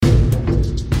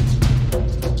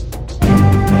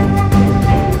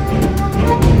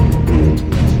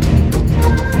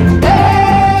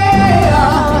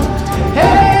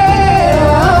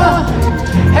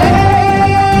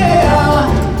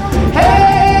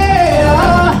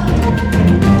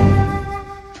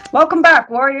Welcome back,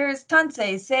 warriors.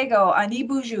 Tansei, Sego,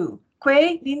 Anibuju,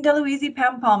 Kwe, Nindaluizi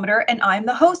Pampometer, and I'm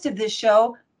the host of this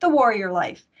show, The Warrior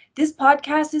Life. This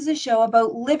podcast is a show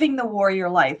about living the warrior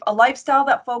life, a lifestyle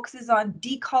that focuses on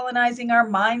decolonizing our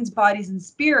minds, bodies, and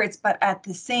spirits, but at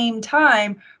the same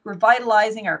time,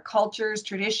 revitalizing our cultures,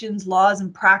 traditions, laws,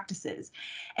 and practices.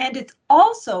 And it's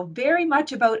also very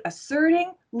much about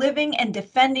asserting, living, and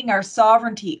defending our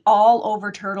sovereignty all over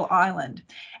Turtle Island.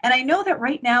 And I know that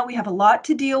right now we have a lot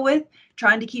to deal with,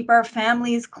 trying to keep our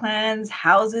families, clans,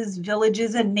 houses,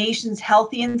 villages, and nations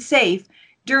healthy and safe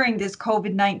during this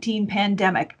COVID-19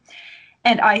 pandemic.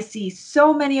 And I see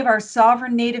so many of our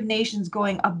sovereign native nations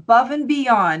going above and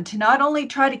beyond to not only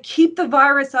try to keep the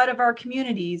virus out of our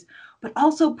communities, but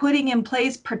also putting in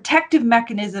place protective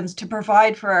mechanisms to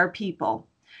provide for our people.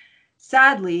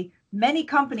 Sadly, many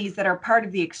companies that are part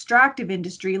of the extractive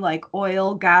industry, like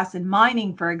oil, gas, and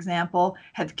mining, for example,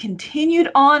 have continued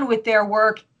on with their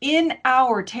work in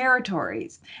our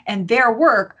territories. And their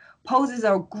work poses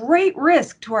a great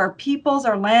risk to our peoples,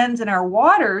 our lands, and our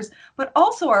waters, but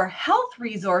also our health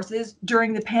resources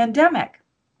during the pandemic.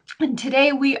 And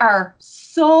today we are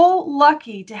so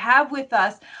lucky to have with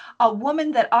us a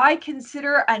woman that I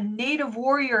consider a Native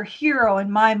warrior hero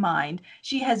in my mind.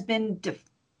 She has been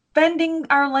defending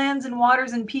our lands and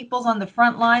waters and peoples on the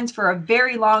front lines for a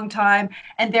very long time.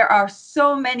 And there are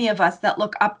so many of us that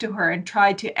look up to her and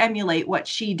try to emulate what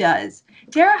she does.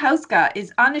 Tara Hauska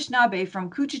is Anishinaabe from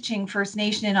Couchiching First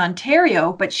Nation in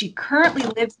Ontario, but she currently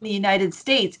lives in the United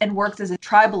States and works as a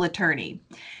tribal attorney.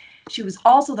 She was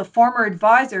also the former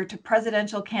advisor to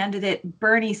presidential candidate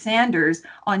Bernie Sanders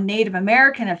on Native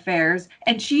American affairs,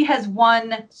 and she has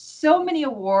won so many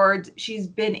awards. She's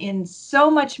been in so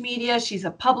much media. She's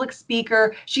a public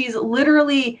speaker. She's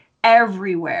literally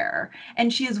everywhere.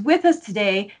 And she is with us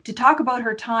today to talk about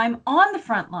her time on the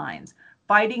front lines,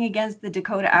 fighting against the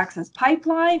Dakota Access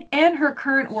Pipeline and her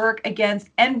current work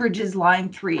against Enbridge's Line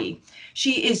 3.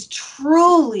 She is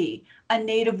truly a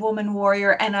Native woman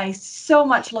warrior, and I so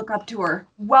much look up to her.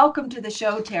 Welcome to the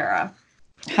show, Tara.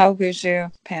 How would you,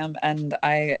 Pam? And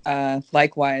I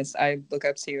likewise, I look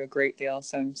up to you a great deal.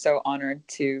 So I'm so honored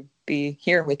to be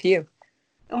here with you.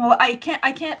 Well, I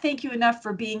can't thank you enough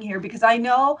for being here, because I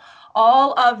know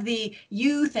all of the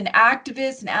youth and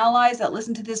activists and allies that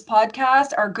listen to this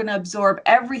podcast are going to absorb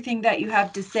everything that you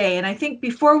have to say. And I think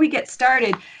before we get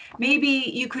started, maybe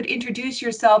you could introduce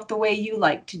yourself the way you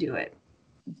like to do it.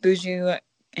 Buju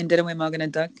Indidawe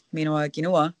Maganadak, Minoa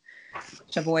Ginawa,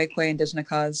 Chabawekwe Indigenous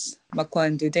Cause, Makwa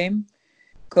and Dudame,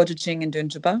 Kojaching and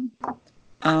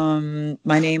Dunjaba.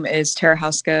 My name is Tara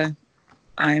Hauska.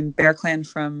 I'm Bear Clan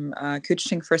from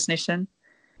Couchiching First Nation,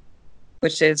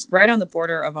 which is right on the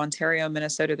border of Ontario,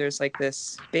 Minnesota. There's like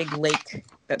this big lake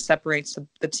that separates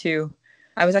the two.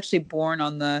 I was actually born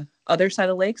on the other side of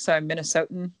the lake, so I'm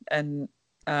Minnesotan and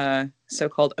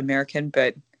so-called American,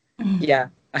 but yeah,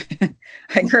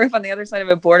 I grew up on the other side of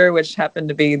a border, which happened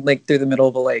to be like through the middle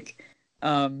of a lake.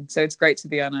 So it's great to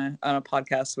be on a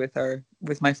podcast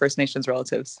with my First Nations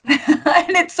relatives.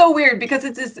 And it's so weird because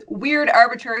it's this weird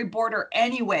arbitrary border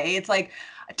anyway. It's like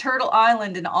a Turtle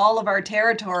Island in all of our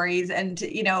territories, and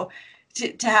to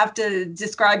have to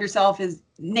describe yourself as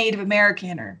Native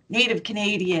American or Native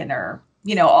Canadian, or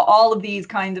all of these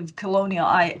kinds of colonial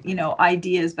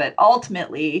ideas, but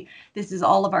ultimately this is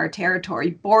all of our territory,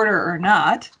 border or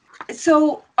not.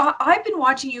 So I've been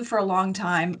watching you for a long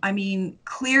time. I mean,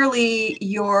 clearly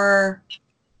you're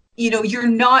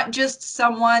not just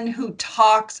someone who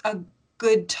talks a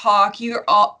good talk. You're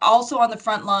also on the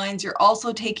front lines. You're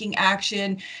also taking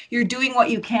action. You're doing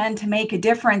what you can to make a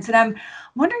difference. And I'm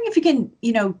wondering if you can,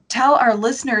 tell our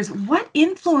listeners what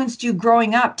influenced you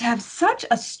growing up to have such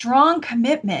a strong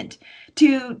commitment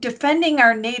to defending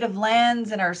our native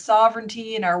lands and our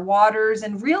sovereignty and our waters,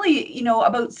 and really,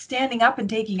 about standing up and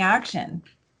taking action.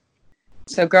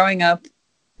 So growing up,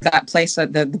 that place,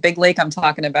 the big lake I'm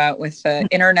talking about with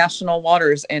international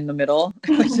waters in the middle,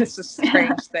 which is a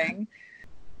strange thing.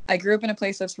 I grew up in a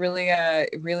place that's really,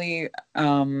 really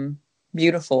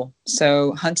beautiful.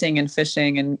 So hunting and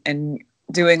fishing and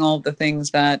doing all the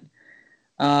things that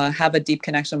have a deep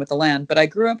connection with the land. But I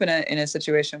grew up in a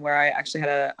situation where I actually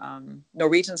had a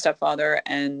Norwegian stepfather,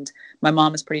 and my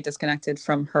mom is pretty disconnected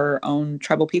from her own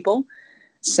tribal people.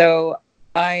 So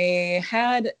I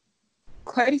had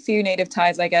quite a few native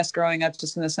ties, I guess, growing up,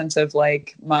 just in the sense of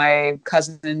like my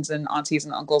cousins and aunties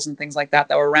and uncles and things like that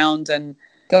were around and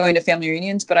going to family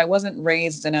reunions. But I wasn't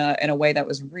raised in a way that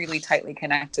was really tightly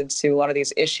connected to a lot of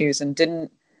these issues, and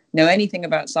didn't know anything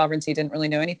about sovereignty, didn't really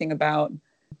know anything about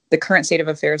the current state of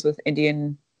affairs with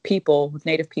Indian people, with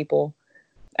Native people.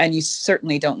 And you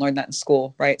certainly don't learn that in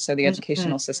school, right? So the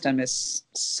educational system is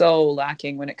so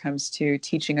lacking when it comes to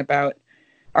teaching about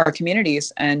our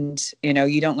communities. And, you know,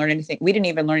 you don't learn anything. We didn't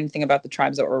even learn anything about the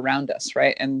tribes that were around us,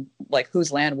 right? And like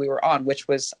whose land we were on, which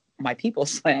was my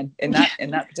people's land in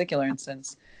that particular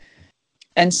instance.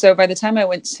 And so by the time I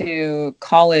went to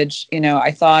college, you know,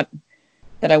 I thought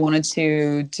that I wanted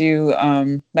to do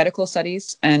medical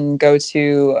studies and go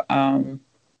to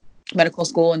medical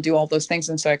school and do all those things.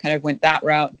 And so I kind of went that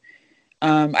route.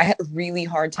 I had a really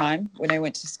hard time when I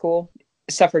went to school,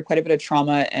 suffered quite a bit of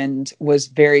trauma and was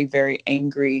very, very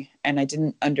angry. And I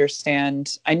didn't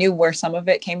understand, I knew where some of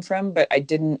it came from, but I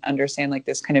didn't understand like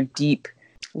this kind of deep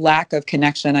lack of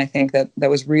connection. I think that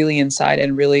was really inside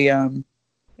and really,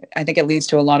 I think it leads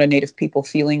to a lot of Native people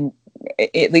feeling,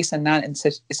 at least in that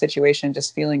situation,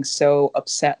 just feeling so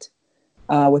upset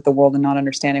with the world and not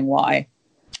understanding why.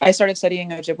 I started studying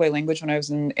Ojibwe language when I was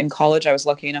in college. I was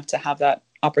lucky enough to have that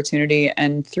opportunity.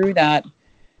 And through that,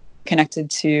 connected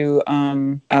to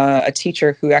a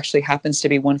teacher who actually happens to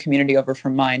be one community over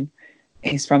from mine.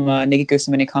 He's from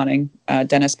Nigigusaminikaning,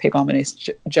 Dennis Paybominis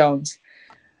Jones.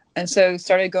 And so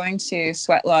started going to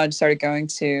Sweat Lodge, started going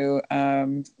to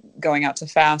going out to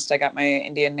fast. I got my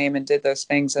Indian name and did those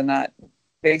things. And that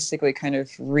basically kind of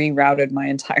rerouted my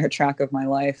entire track of my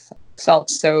life. Felt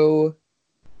so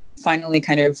finally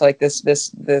kind of like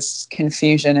this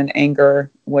confusion and anger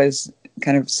was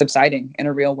kind of subsiding in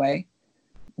a real way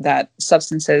that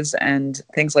substances and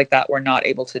things like that were not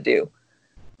able to do.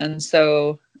 And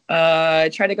so I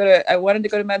wanted to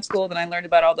go to med school. Then I learned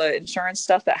about all the insurance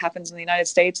stuff that happens in the United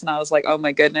States. And I was like, oh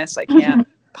my goodness, I can't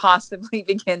possibly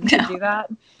begin to do that.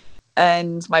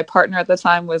 And my partner at the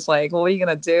time was like, well, what are you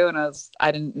going to do? And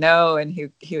I didn't know. And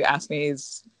he asked me,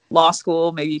 is law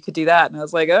school, maybe you could do that. And I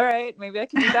was like, all right, maybe I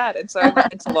can do that. And so I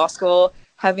went into law school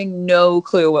having no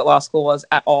clue what law school was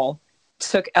at all.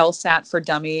 Took LSAT for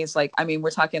dummies. Like, I mean, we're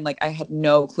talking like I had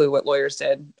no clue what lawyers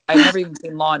did. I've never even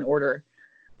seen Law and Order.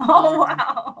 Oh,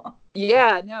 wow.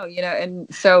 Yeah, no, you know,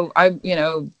 and so I, you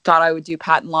know, thought I would do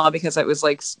patent law because it was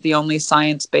like the only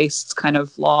science-based kind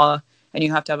of law, and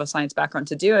you have to have a science background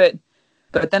to do it.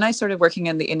 But then I started working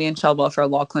in the Indian Child Welfare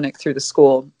Law Clinic through the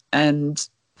school and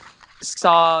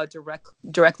saw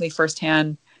directly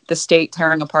firsthand the state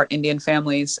tearing apart Indian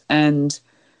families and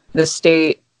the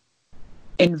state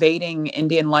invading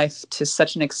Indian life to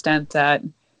such an extent that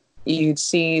you'd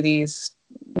see these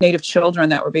Native children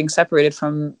that were being separated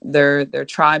from their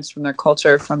tribes, from their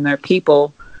culture, from their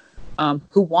people,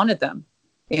 who wanted them,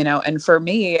 you know. And for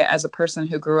me, as a person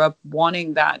who grew up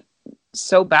wanting that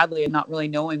so badly and not really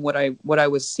knowing what I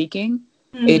was seeking,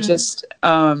 it just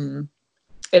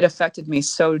it affected me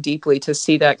so deeply to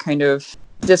see that kind of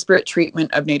disparate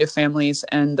treatment of Native families.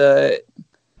 And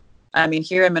I mean,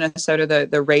 here in Minnesota,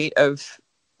 the rate of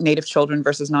Native children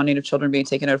versus non-Native children being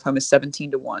taken out of home is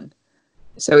 17-1.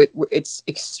 So it's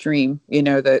extreme, you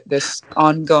know, this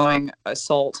ongoing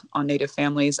assault on Native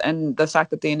families, and the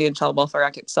fact that the Indian Child Welfare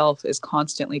Act itself is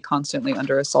constantly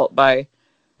under assault by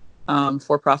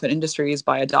for-profit industries,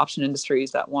 by adoption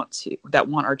industries that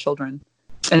want our children.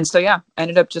 And so, yeah, I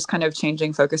ended up just kind of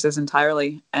changing focuses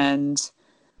entirely and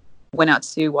went out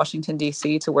to Washington,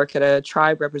 D.C. to work at a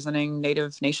tribe representing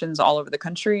Native nations all over the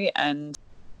country. And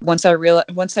once I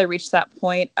reached that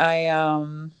point,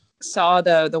 I saw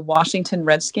the Washington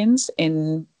Redskins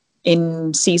in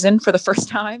season for the first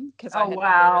time because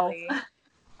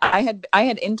I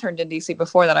had interned in DC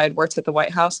before that. I had worked at the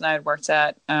White House and I had worked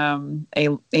at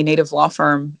a Native law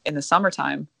firm in the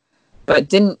summertime, but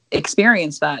didn't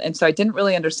experience that. And so I didn't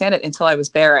really understand it until I was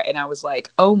there, and I was like,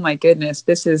 oh my goodness,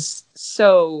 this is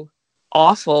so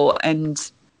awful,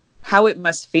 and how it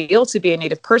must feel to be a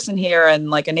Native person here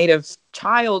and like a Native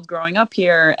child growing up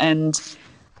here. And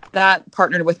that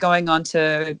partnered with going on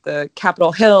to the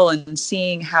Capitol Hill and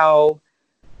seeing how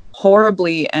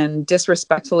horribly and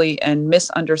disrespectfully and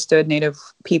misunderstood Native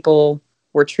people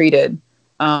were treated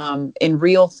in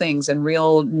real things and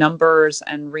real numbers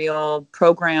and real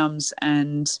programs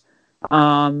and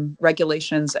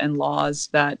regulations and laws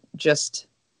that just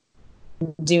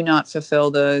do not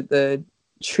fulfill the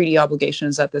treaty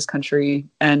obligations that this country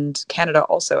and Canada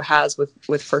also has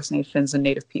with First Nations and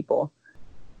Native people.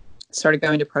 Started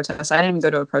going to protests. I didn't even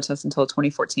go to a protest until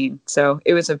 2014. So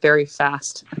it was a very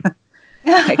fast,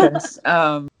 I guess,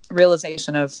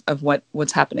 realization of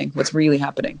what's happening, what's really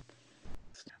happening.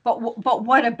 But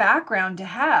what a background to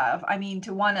have. I mean,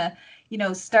 to want to,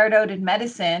 start out in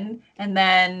medicine and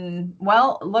then,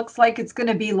 well, looks like it's going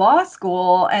to be law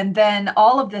school. And then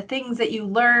all of the things that you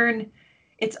learn,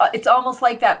 it's almost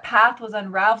like that path was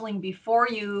unraveling before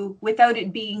you without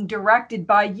it being directed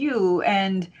by you.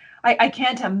 And I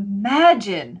can't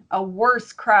imagine a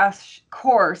worse crash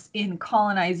course in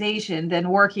colonization than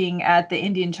working at the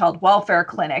Indian Child Welfare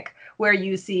Clinic, where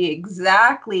you see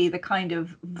exactly the kind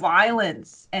of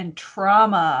violence and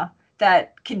trauma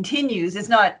that continues. It's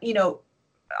not,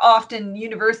 often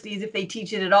universities, if they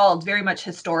teach it at all, it's very much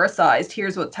historicized.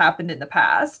 Here's what's happened in the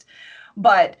past.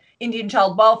 But Indian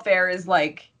child welfare is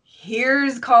like,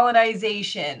 here's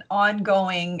colonization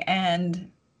ongoing,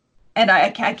 and I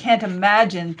can't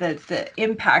imagine the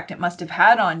impact it must have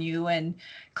had on you. And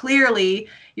clearly,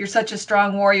 you're such a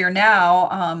strong warrior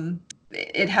now.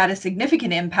 It had a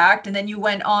significant impact. And then you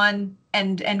went on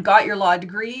and got your law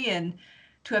degree, and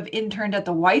to have interned at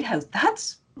the White House.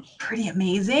 That's pretty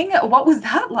amazing. What was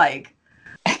that like?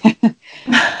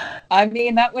 I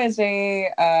mean, that was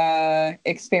a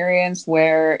experience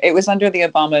where it was under the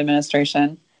Obama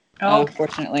administration. Okay.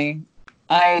 Fortunately,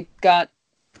 I got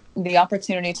the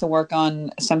opportunity to work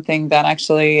on something that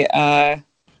actually, I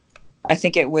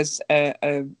think it was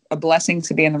a blessing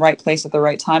to be in the right place at the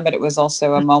right time, but it was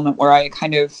also a moment where I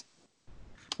kind of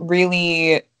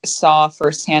really saw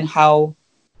firsthand how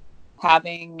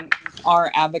having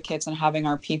our advocates and having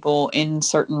our people in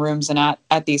certain rooms and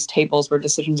at these tables where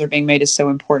decisions are being made is so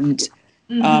important.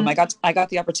 Mm-hmm. I got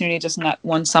the opportunity just in that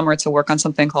one summer to work on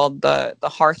something called the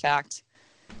Hearth Act.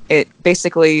 It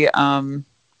basically,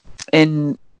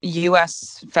 in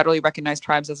U.S. federally recognized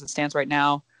tribes as it stands right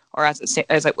now, or as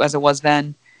it was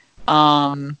then,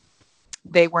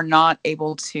 they were not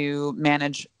able to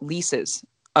manage leases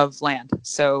of land.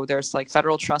 So there's like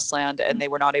federal trust land, and they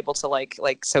were not able to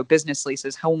so business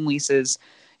leases, home leases,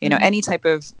 any type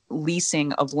of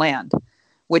leasing of land,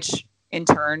 which in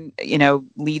turn,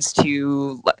 leads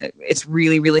to, it's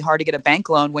really, really hard to get a bank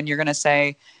loan when you're going to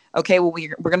say, okay, well,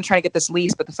 we're going to try to get this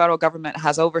lease, but the federal government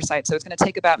has oversight. So it's going to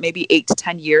take about maybe 8 to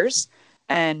 10 years,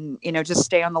 and, just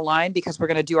stay on the line because we're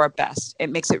going to do our best. It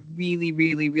makes it really,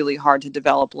 really, really hard to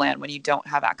develop land when you don't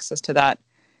have access to that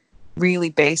really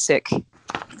basic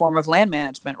form of land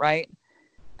management, right?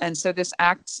 And so this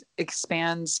act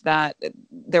expands that.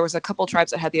 There was a couple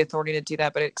tribes that had the authority to do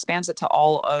that, but it expands it to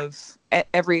all of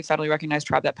every federally recognized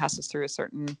tribe that passes through a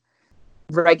certain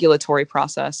regulatory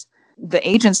process. The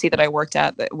agency that I worked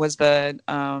at that was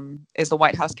is the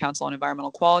White House Council on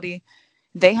Environmental Quality.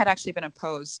 They had actually been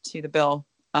opposed to the bill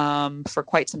for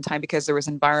quite some time because there was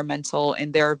environmental,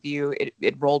 in their view,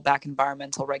 it rolled back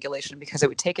environmental regulation because it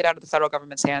would take it out of the federal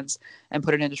government's hands and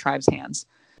put it into tribes' hands.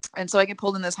 And so I get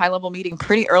pulled in this high-level meeting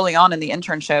pretty early on in the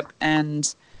internship,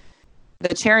 and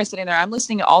the chair is sitting there. I'm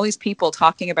listening to all these people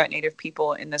talking about Native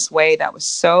people in this way that was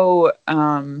so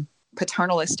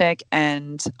paternalistic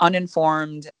and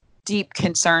uninformed, deep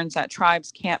concerns that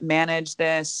tribes can't manage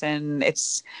this, and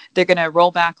they're going to roll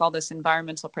back all this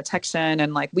environmental protection,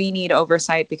 and we need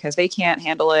oversight because they can't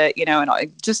handle it,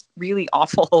 and just really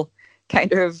awful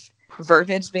kind of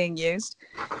verbiage being used.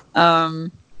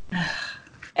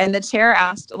 And the chair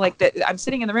asked, I'm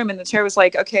sitting in the room, and the chair was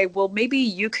like, okay, well, maybe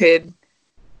you could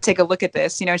take a look at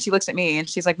this, and she looks at me and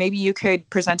she's like, maybe you could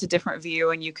present a different view,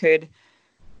 and you could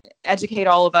educate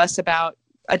all of us about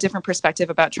a different perspective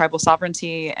about tribal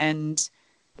sovereignty, and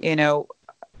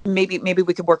maybe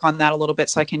we could work on that a little bit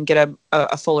so I can get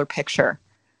a fuller picture.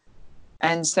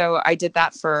 And so I did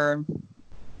that for,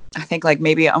 I think,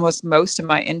 maybe almost most of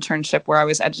my internship, where I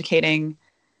was educating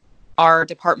our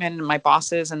department and my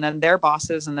bosses, and then their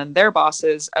bosses, and then their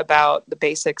bosses about the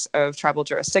basics of tribal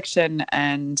jurisdiction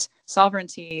and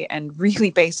sovereignty and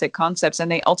really basic concepts. And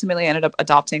they ultimately ended up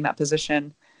adopting that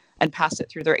position and passed it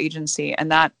through their agency.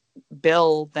 And that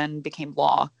bill then became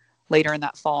law later in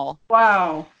that fall.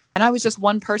 Wow. And I was just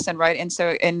one person, right?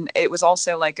 And it was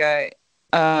also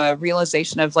a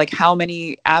realization of how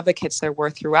many advocates there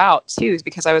were throughout too,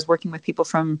 because I was working with people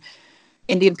from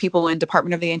Indian people in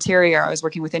Department of the Interior. I was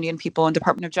working with Indian people in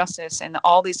Department of Justice, and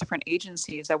all these different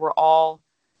agencies that were all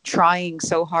trying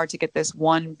so hard to get this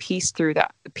one piece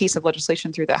of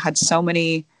legislation through that had so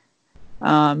many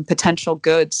potential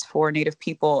goods for Native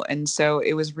people. And so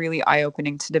it was really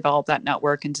eye-opening to develop that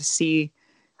network and to see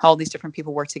how all these different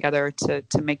people work together to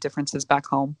make differences back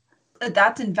home.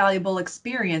 That's invaluable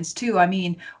experience too. I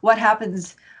mean, what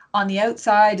happens on the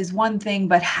outside is one thing,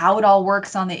 but how it all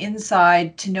works on the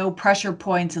inside, to know pressure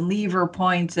points and lever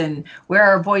points and where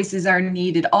our voices are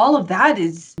needed, all of that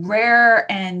is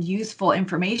rare and useful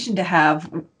information to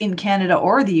have in Canada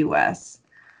or the US.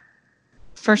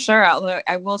 For sure. Although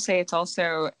I will say it's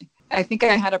also, I think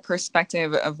I had a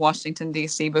perspective of Washington,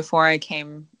 D.C. before I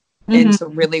came in to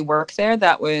really work there.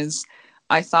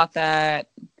 I thought that,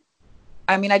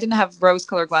 I mean, I didn't have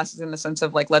rose-colored glasses in the sense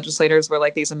of legislators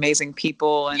were these amazing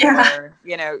people, and were,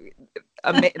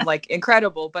 like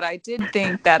incredible, but I did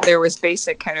think that there was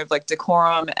basic kind of like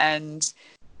decorum and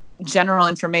general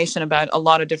information about a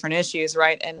lot of different issues,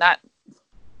 right? And that,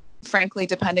 frankly,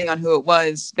 depending on who it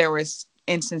was, there was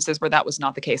instances where that was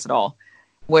not the case at all,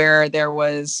 where there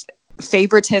was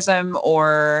favoritism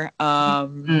or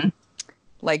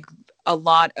like a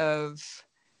lot of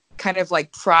kind of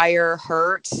like prior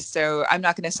hurt. So I'm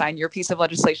not going to sign your piece of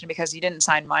legislation because you didn't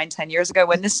sign mine 10 years ago.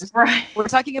 When this, right. We're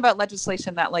talking about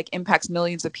legislation that like impacts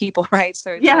millions of people, right?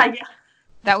 So yeah.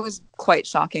 That was quite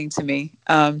shocking to me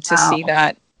to see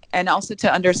that. And also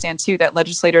to understand too that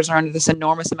legislators are under this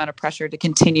enormous amount of pressure to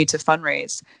continue to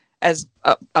fundraise as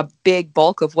a big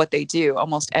bulk of what they do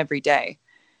almost every day,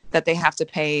 that they have to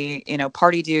pay,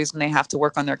 party dues and they have to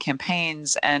work on their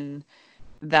campaigns, and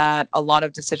that a lot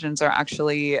of decisions are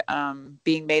actually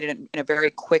being made in a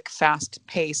very quick, fast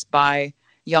pace by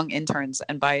young interns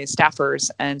and by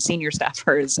staffers and senior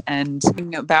staffers, and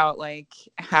about like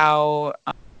how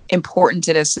important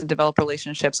it is to develop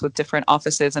relationships with different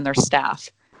offices and their staff.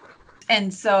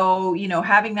 And so,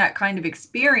 having that kind of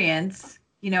experience,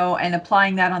 and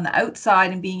applying that on the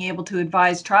outside and being able to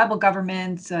advise tribal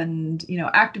governments and,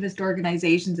 activist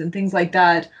organizations and things like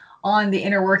that on the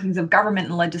inner workings of government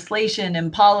and legislation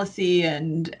and policy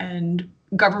and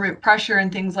government pressure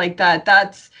and things like that.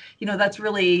 That's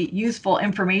really useful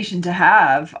information to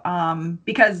have,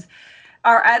 because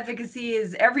our advocacy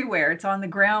is everywhere. It's on the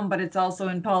ground, but it's also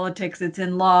in politics, it's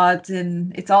in law,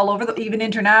 it's all over, even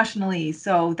internationally.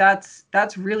 So that's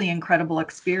really incredible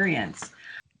experience.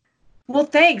 Well,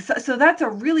 thanks. So that's a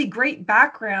really great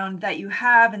background that you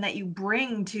have and that you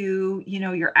bring to,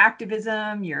 your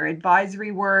activism, your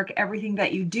advisory work, everything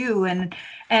that you do.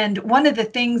 And one of the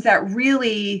things that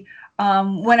really,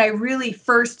 when I really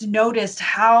first noticed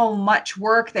how much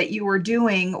work that you were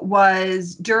doing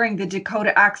was during the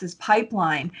Dakota Access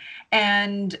Pipeline.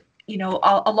 And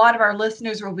a lot of our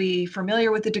listeners will be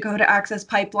familiar with the Dakota Access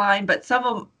Pipeline, but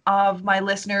some of my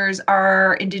listeners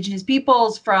are Indigenous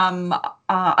peoples from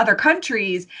other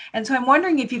countries. And so I'm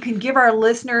wondering if you can give our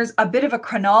listeners a bit of a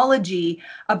chronology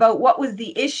about what was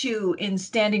the issue in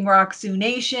Standing Rock Sioux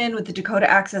Nation with the Dakota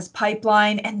Access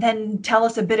Pipeline, and then tell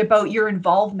us a bit about your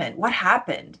involvement. What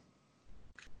happened?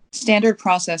 Standard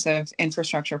process of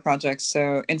infrastructure projects.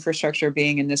 So infrastructure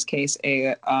being, in this case,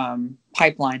 a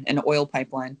pipeline, an oil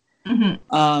pipeline.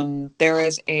 Mm-hmm. There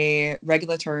is a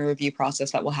regulatory review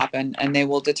process that will happen, and they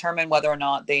will determine whether or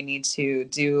not they need to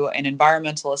do an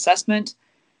environmental assessment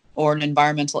or an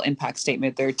environmental impact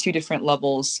statement. There are two different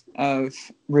levels of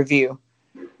review.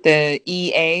 The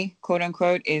EA, quote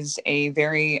unquote, is a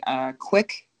very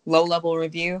quick, low-level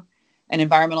review. An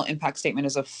environmental impact statement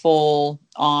is a full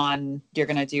on, you're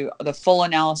going to do the full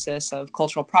analysis of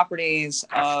cultural properties,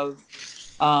 of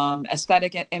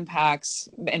aesthetic impacts,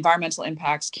 environmental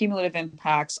impacts, cumulative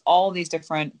impacts, all these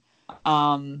different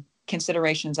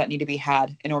considerations that need to be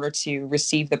had in order to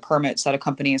receive the permits that a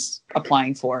company is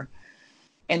applying for.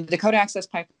 In the Dakota Access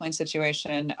Pipeline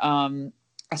situation,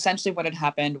 essentially what had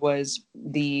happened was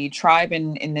the tribe,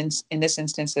 in this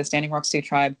instance, the Standing Rock Sioux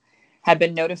tribe, had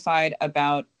been notified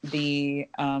about the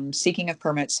seeking of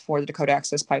permits for the Dakota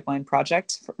Access Pipeline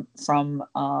project from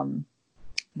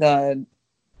the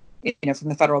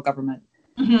federal government.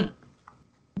 Mm-hmm.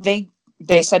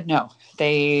 They said no.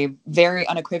 They very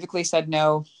unequivocally said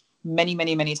no many,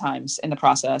 many, many times in the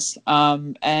process.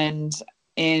 And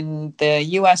in the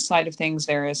U.S. side of things,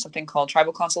 there is something called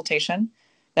tribal consultation.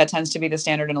 That tends to be the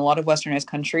standard in a lot of westernized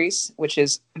countries, which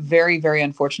is very, very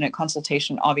unfortunate.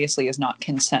 Consultation obviously is not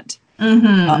consent.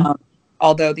 Mm-hmm.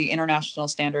 Although the international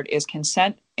standard is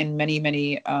consent in many,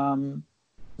 many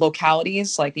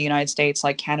localities, like the United States,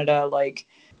 like Canada, like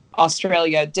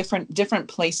Australia, different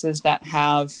places that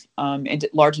have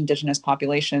large Indigenous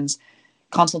populations,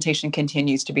 consultation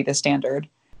continues to be the standard.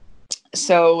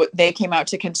 So they came out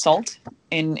to consult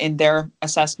in their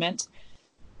assessment.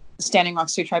 Standing Rock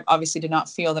Sioux tribe obviously did not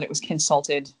feel that it was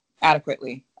consulted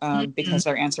adequately because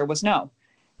their answer was no.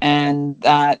 And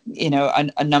that,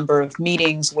 a number of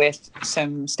meetings with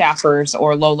some staffers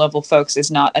or low-level folks is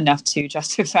not enough to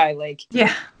justify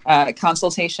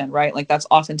consultation, right? Like that's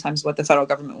oftentimes what the federal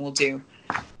government will do.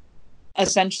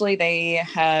 Essentially, they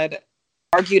had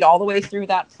argued all the way through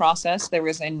that process.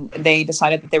 They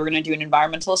decided that they were going to do an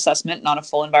environmental assessment, not a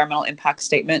full environmental impact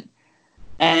statement.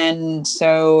 And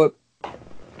so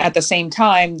at the same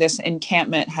time, this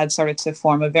encampment had started to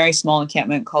form, a very small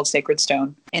encampment called Sacred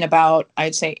Stone, in about,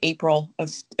 I'd say, April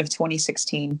of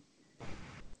 2016.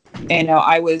 And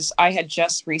I had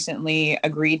just recently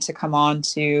agreed to come on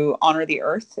to Honor the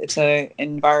Earth. It's an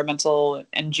environmental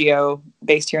NGO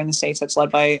based here in the States that's led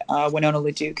by Winona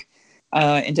LaDuke.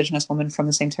 Indigenous woman from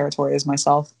the same territory as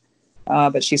myself,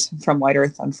 but she's from White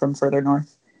Earth. I'm from further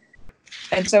north.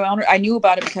 And so I knew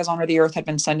about it because Honor the Earth had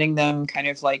been sending them kind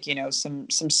of like, some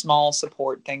small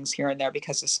support things here and there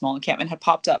because this small encampment had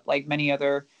popped up, like many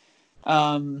other,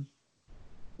 small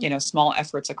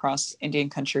efforts across Indian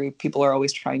country. People are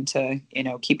always trying to,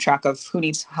 keep track of who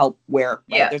needs help where.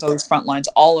 Right? Yeah. There's always front lines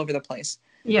all over the place.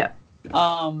 Yeah.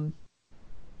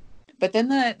 But then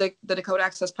the Dakota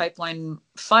Access Pipeline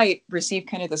fight received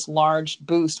kind of this large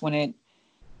boost when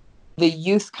the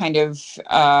youth kind of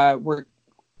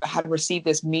had received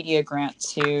this media grant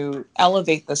to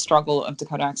elevate the struggle of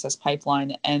Dakota Access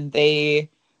Pipeline, and they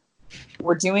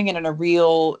were doing it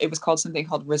it was called something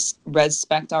called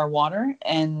Respect Our Water,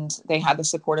 and they had the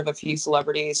support of a few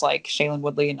celebrities like Shailene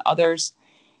Woodley and others,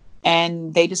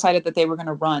 and they decided that they were going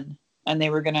to run, and they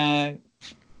were going to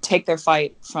take their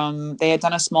fight they had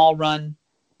done a small run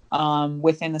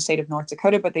within the state of North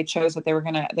Dakota, but they chose that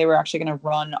they were actually going to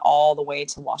run all the way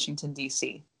to Washington,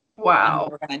 D.C. Wow. And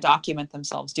they were going to document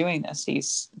themselves doing this.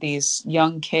 These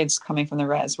young kids coming from the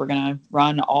res were going to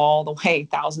run all the way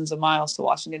thousands of miles to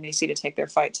Washington, D.C. to take their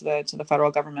fight to the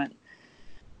federal government.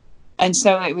 And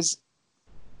so it was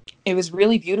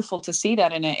really beautiful to see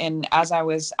that. And as I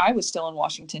was still in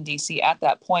Washington, D.C. at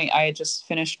that point. I had just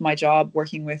finished my job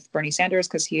working with Bernie Sanders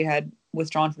because he had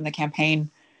withdrawn from the campaign,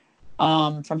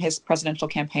 from his presidential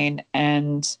campaign,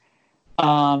 and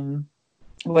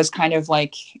was kind of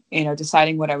like,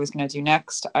 deciding what I was going to do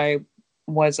next. I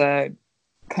was a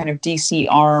kind of DC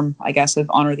arm, I guess, of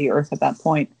Honor the Earth at that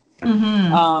point.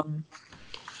 Mm-hmm.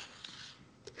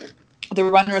 The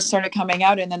runners started coming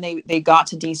out, and then they got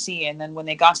to DC. And then when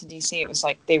they got to DC, it was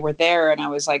like they were there, and I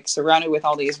was like surrounded with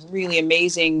all these really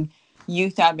amazing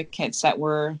youth advocates that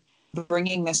were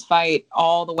bringing this fight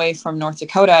all the way from North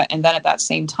Dakota. And then at that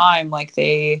same time, like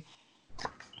they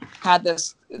had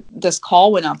this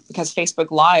call went up because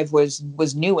Facebook Live was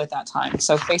new at that time.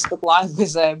 So Facebook Live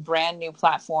was a brand new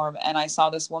platform, and I saw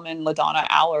this woman, LaDonna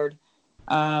Allard.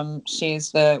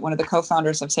 She's one of the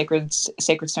co-founders of Sacred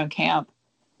Stone Camp.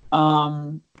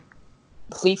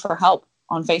 Plea for help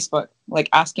on Facebook, like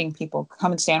asking people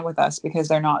come and stand with us because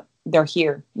they're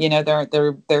here.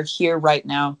 They're here right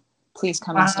now. Please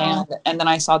come and stand. And then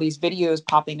I saw these videos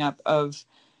popping up of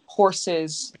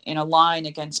horses in a line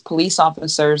against police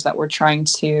officers that were trying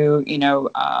to,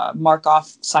 mark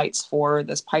off sites for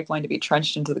this pipeline to be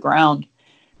trenched into the ground.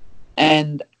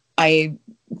 And I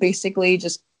basically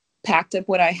just packed up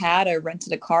what I had. I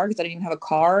rented a car because I didn't even have a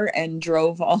car, and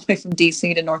drove all the way from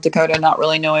DC to North Dakota, not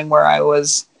really knowing where I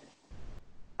was.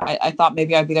 I thought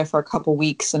maybe I'd be there for a couple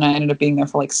weeks, and I ended up being there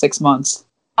for like 6 months.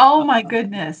 Oh my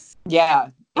goodness. Yeah.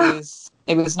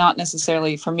 It was not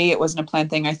necessarily, for me, it wasn't a planned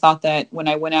thing. I thought that when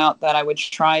I went out that I would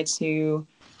try to,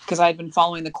 because I had been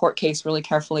following the court case really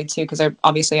carefully too, because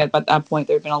obviously at that point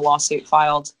there had been a lawsuit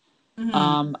filed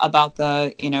about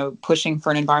the, pushing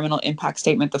for an environmental impact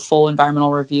statement, the full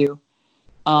environmental review.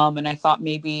 And I thought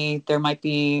maybe there might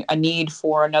be a need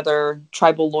for another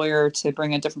tribal lawyer to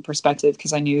bring a different perspective,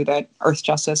 because I knew that Earth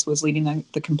Justice was leading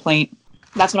the complaint.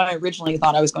 That's what I originally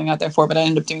thought I was going out there for, but I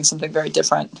ended up doing something very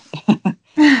different.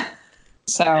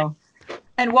 So.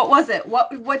 And what was it?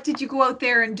 What did you go out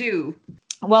there and do?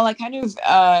 Well, I kind of,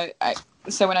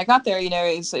 so when I got there,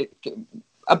 it's like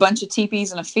a bunch of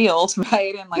teepees in a field,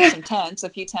 right? And like some tents, a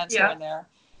few tents here and there.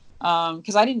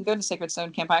 Because I didn't go to Sacred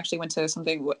Stone Camp. I actually went to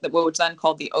something what was then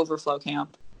called the Overflow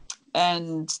Camp.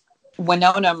 And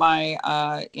Winona,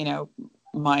 my,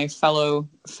 my fellow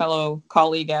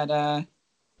colleague at,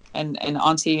 and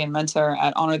auntie and mentor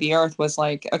at Honor the Earth was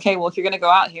like, okay, well, if you're going to go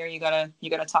out here, you gotta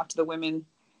talk to the women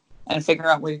and figure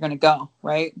out where you're going to go.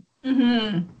 Right.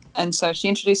 Mm-hmm. And so she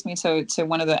introduced me to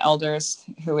one of the elders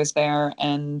who was there.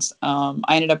 And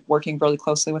I ended up working really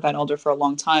closely with that elder for a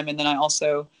long time. And then I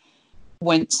also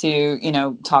went to,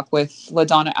 talk with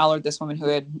LaDonna Allard, this woman who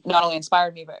had not only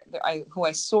inspired me, but who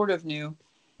I sort of knew,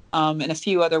 and a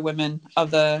few other women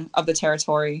of the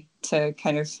territory, to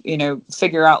kind of,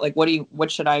 figure out like,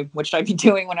 what should I be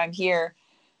doing when I'm here?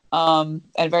 And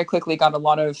very quickly got a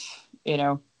lot of,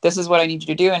 this is what I need you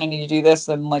to do, and I need to do this,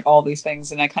 and like all these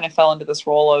things. And I kind of fell into this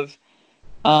role of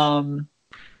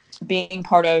being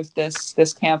part of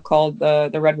this camp called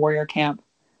the Red Warrior Camp.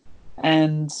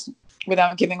 And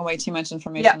without giving away too much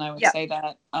information, I would say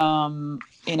that,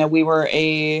 we were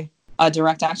a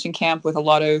direct action camp with a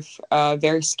lot of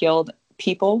very skilled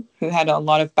people who had a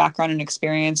lot of background and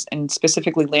experience in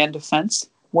specifically land defense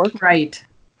work. Right.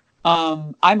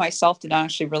 I myself did not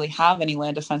actually really have any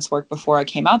land defense work before I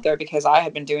came out there, because I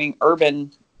had been doing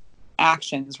urban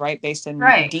actions, right? Based in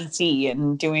Right. DC,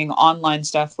 and doing online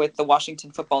stuff with the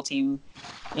Washington football team,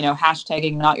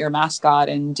 hashtagging not your mascot,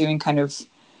 and doing kind of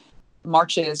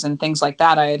marches and things like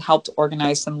that. I had helped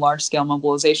organize some large scale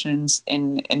mobilizations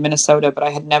in Minnesota, but I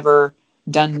had never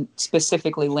done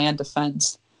specifically land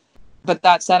defense. But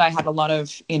that said, I had a lot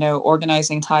of,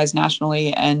 organizing ties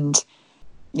nationally, and,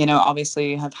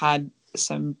 obviously have had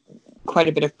quite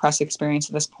a bit of press experience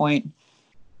at this point.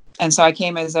 And so I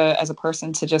came as a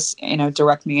person to just,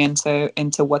 direct me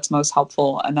into what's most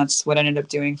helpful. And that's what I ended up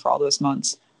doing for all those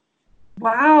months.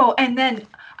 Wow. And then,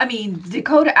 I mean,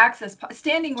 Dakota Access,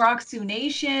 Standing Rock Sioux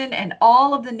Nation, and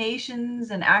all of the nations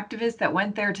and activists that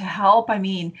went there to help. I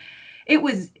mean, it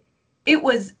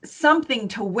was something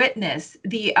to witness,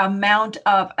 the amount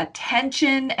of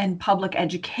attention and public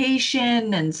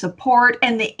education and support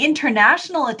and the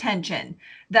international attention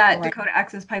that Right. Dakota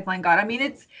Access Pipeline got. I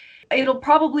mean, it'll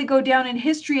probably go down in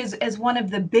history as one of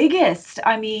the biggest.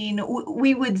 I mean,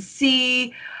 we would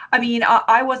see, I mean,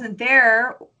 I wasn't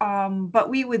there, but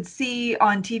we would see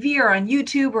on TV or on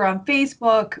YouTube or on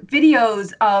Facebook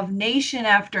videos of nation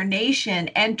after nation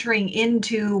entering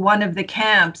into one of the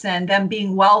camps and them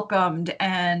being welcomed,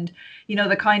 and,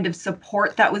 the kind of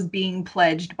support that was being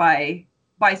pledged by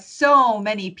so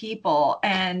many people.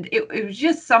 And it was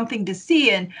just something to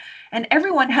see. And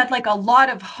everyone had like a lot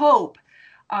of hope,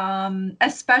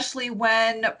 especially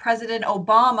when President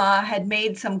Obama had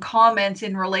made some comments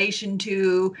in relation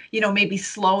to, maybe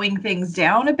slowing things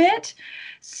down a bit.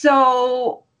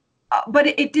 So, but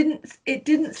it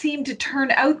didn't seem to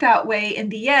turn out that way in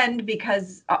the end,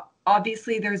 because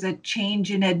obviously there's a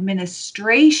change in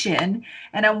administration.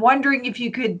 And I'm wondering if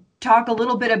you could talk a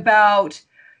little bit about,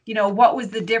 what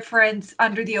was the difference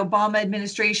under the Obama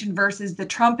administration versus the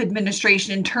Trump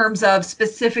administration in terms of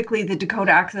specifically the Dakota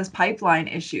Access Pipeline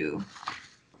issue?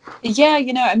 Yeah,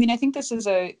 I mean, I think this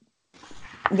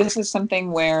is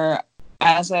something where,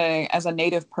 as a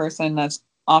Native person that's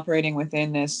operating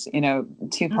within this,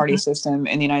 two-party system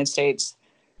in the United States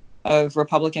of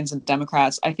Republicans and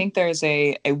Democrats, I think there's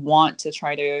a want to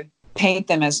try to paint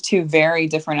them as two very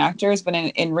different actors. But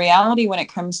in reality, when it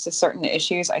comes to certain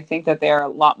issues, I think that they're a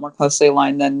lot more closely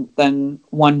aligned than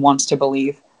one wants to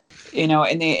believe. In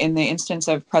the instance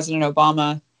of President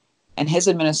Obama and his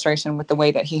administration, with the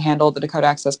way that he handled the Dakota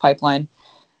Access Pipeline,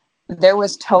 there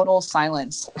was total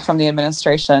silence from the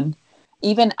administration.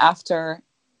 Even after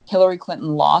Hillary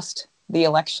Clinton lost the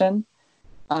election,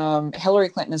 Hillary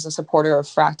Clinton is a supporter of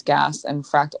fracked gas and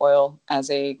fracked oil as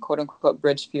a quote unquote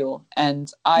bridge fuel. And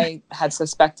I had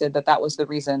suspected that was the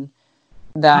reason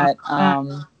that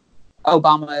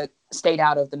Obama stayed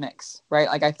out of the mix, right?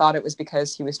 Like, I thought it was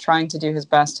because he was trying to do his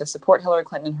best to support Hillary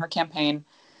Clinton in her campaign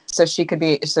so she could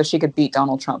beat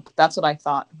Donald Trump. That's what I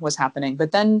thought was happening.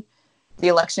 But then the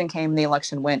election came, the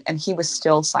election went, and he was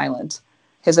still silent.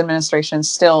 His administration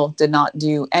still did not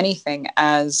do anything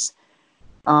as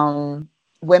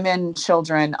women,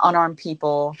 children, unarmed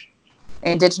people,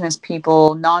 Indigenous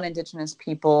people, non-Indigenous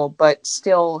people, but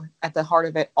still at the heart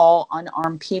of it, all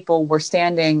unarmed people were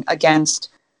standing against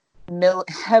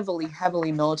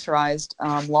heavily militarized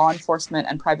law enforcement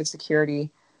and private security,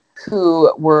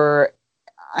 who were,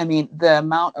 I mean, the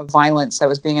amount of violence that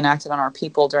was being enacted on our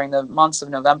people during the months of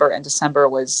November and December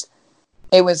was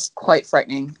quite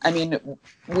frightening. I mean,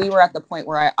 we were at the point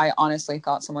where I honestly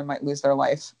thought someone might lose their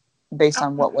life based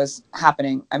on what was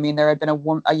happening. I mean, there had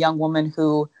been a young woman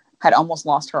who had almost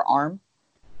lost her arm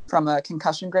from a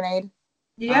concussion grenade.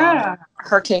 Yeah.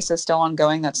 Her case is still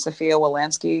ongoing. That's Sophia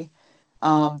Wolanski.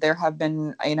 There have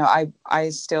been,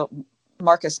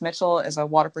 Marcus Mitchell is a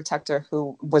water protector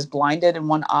who was blinded in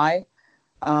one eye.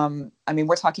 I mean,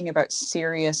 we're talking about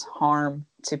serious harm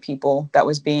to people that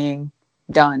was being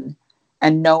done,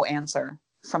 and no answer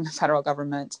from the federal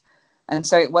government. And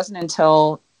so it wasn't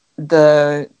until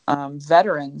the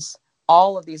veterans,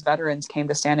 all of these veterans came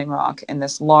to Standing Rock in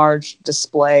this large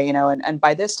display, and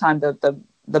by this time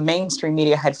the mainstream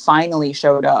media had finally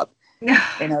showed up.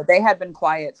 They had been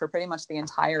quiet for pretty much the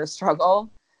entire struggle.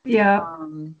 Yeah.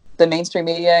 The mainstream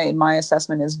media, in my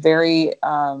assessment, is very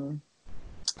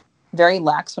very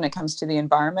lax when it comes to the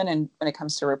environment and when it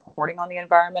comes to reporting on the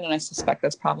environment. And I suspect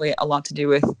that's probably a lot to do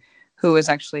with who is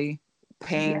actually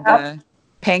paying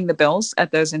the bills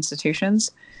at those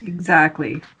institutions.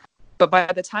 Exactly. But by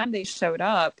the time they showed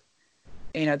up,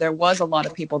 there was a lot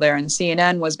of people there, and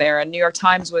CNN was there, and New York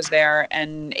Times was there,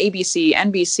 and ABC,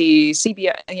 NBC,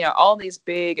 CBS, all these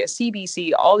big,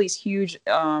 CBC, all these huge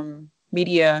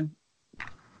media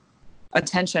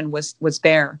attention was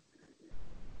there.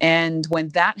 And when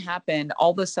that happened,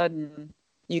 all of a sudden,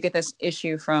 you get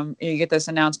this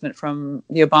announcement from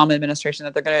the Obama administration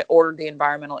that they're going to order the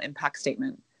environmental impact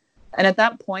statement. And at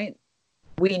that point,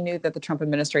 we knew that the Trump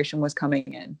administration was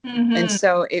coming in. Mm-hmm. And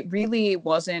so it really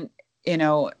wasn't,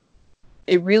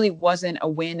 it really wasn't a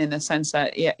win in the sense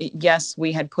that, yes,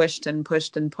 we had pushed and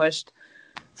pushed and pushed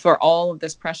for all of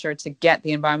this pressure to get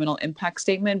the environmental impact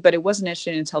statement, but it wasn't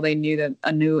issued until they knew that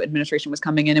a new administration was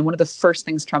coming in. And one of the first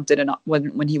things Trump did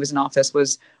when he was in office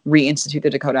was reinstitute the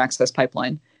Dakota Access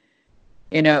Pipeline.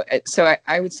 So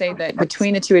I would say that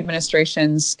between the two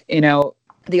administrations,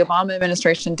 the Obama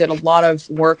administration did a lot of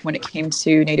work when it came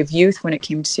to Native youth, when it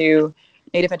came to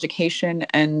Native education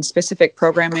and specific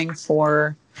programming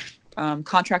for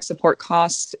contract support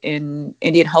costs in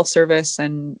Indian Health Service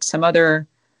and some other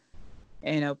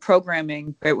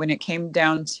programming. But when it came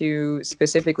down to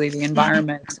specifically the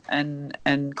environment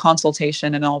and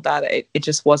consultation and all that, it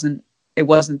just wasn't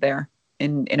there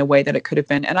in a way that it could have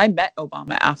been. And I met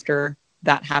Obama after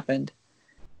that happened.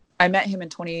 I met him in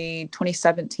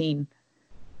 2017,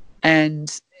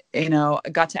 and I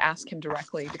got to ask him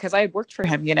directly because I had worked for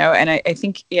him, and I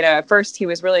think, at first he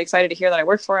was really excited to hear that I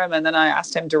worked for him. And then I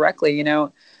asked him directly,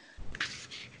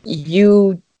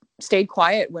 you stayed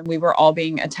quiet when we were all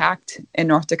being attacked in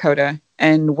North Dakota,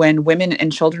 and when women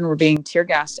and children were being tear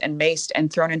gassed and maced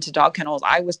and thrown into dog kennels.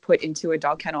 I was put into a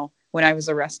dog kennel when I was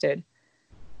arrested,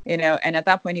 and at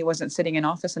that point he wasn't sitting in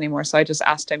office anymore. So I just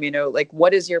asked him,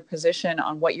 what is your position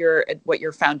on what your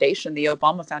foundation, the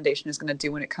Obama Foundation, is going to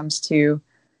do when it comes to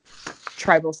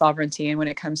tribal sovereignty and when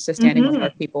it comes to standing with our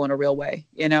people in a real way,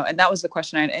 and that was the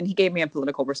question. And he gave me a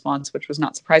political response, which was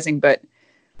not surprising, but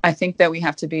I think that we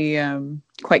have to be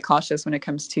quite cautious when it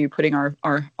comes to putting our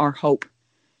hope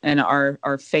and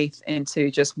our faith into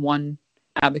just one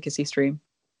advocacy stream.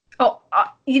 Oh,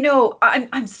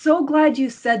 I'm so glad you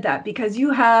said that, because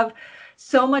you have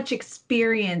so much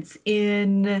experience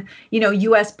in,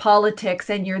 U.S. politics,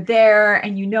 and you're there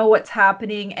and you know what's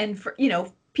happening. And for,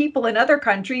 people in other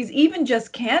countries, even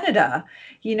just Canada,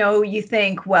 you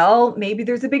think, well, maybe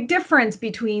there's a big difference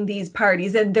between these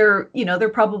parties, and there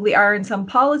probably are in some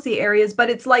policy areas, but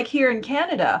it's like here in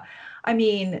Canada. I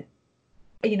mean,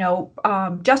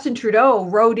 Justin Trudeau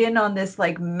rode in on this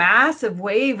like massive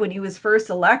wave when he was first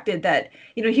elected that,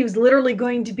 he was literally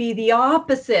going to be the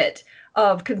opposite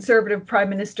of conservative Prime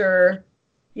Minister,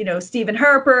 Stephen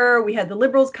Harper. We had the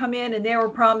Liberals come in and they were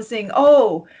promising,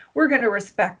 oh, we're going to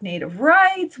respect Native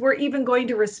rights. We're even going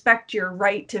to respect your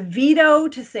right to veto,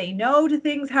 to say no to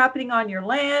things happening on your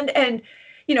land. And,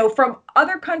 from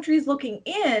other countries looking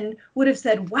in would have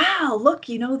said, wow, look,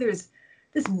 there's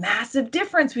this massive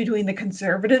difference between the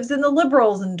conservatives and the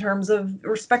Liberals in terms of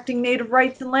respecting Native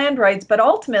rights and land rights. But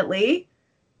ultimately,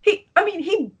 he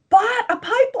bought a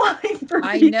pipeline for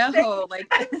I know,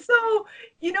 and so,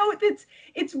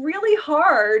 it's really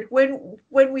hard when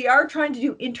we are trying to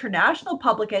do international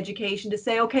public education to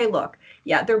say, okay, look,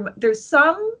 yeah, there's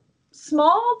some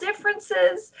small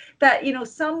differences that,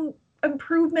 some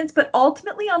improvements, but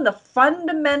ultimately on the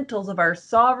fundamentals of our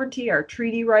sovereignty, our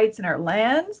treaty rights, and our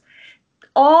lands,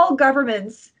 all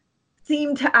governments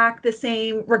seem to act the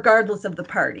same regardless of the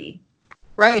party.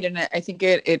 Right. And I think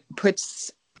it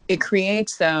creates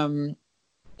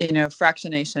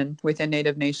fractionation within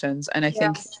Native nations. And I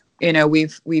think,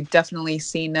 we've definitely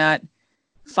seen that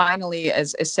finally,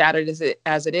 as sad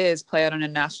as it is, play out on a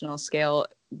national scale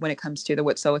when it comes to the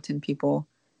Wet'suwet'en people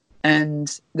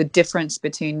and the difference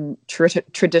between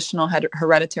traditional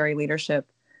hereditary leadership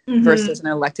versus an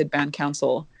elected band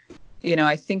council.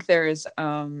 I think there's,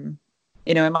 in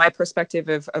my perspective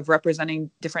of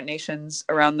representing different nations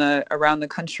around the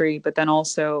country, but then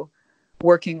also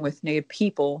working with Native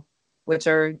people, which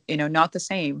are, not the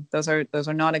same. Those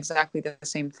are not exactly the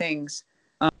same things,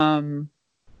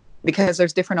 because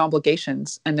there's different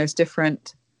obligations and there's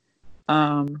different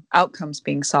outcomes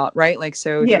being sought, right? Like,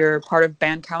 so if you're part of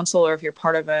band council or if you're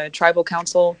part of a tribal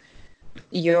council,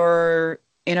 you're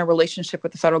in a relationship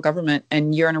with the federal government,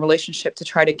 and you're in a relationship to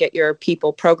try to get your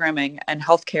people programming and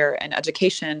healthcare and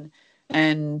education,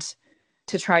 and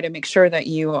to try to make sure that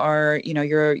you are,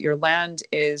 your land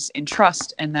is in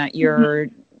trust, and that you're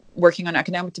working on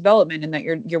economic development, and that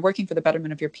you're working for the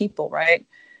betterment of your people, right?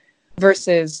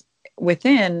 Versus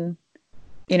within,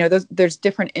 there's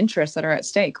different interests that are at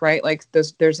stake, right? Like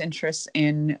there's interests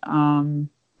in,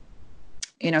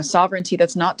 sovereignty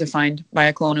that's not defined by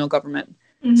a colonial government.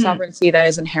 Sovereignty that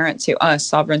is inherent to us,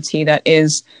 sovereignty that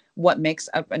is what makes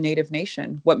up a Native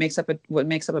nation, what makes up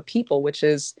a people, which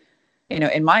is,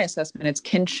 in my assessment, it's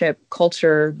kinship,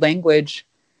 culture, language,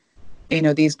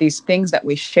 these things that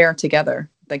we share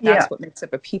together. Like that's what makes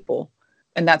up a people,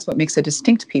 and that's what makes a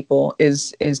distinct people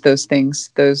is those things,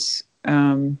 those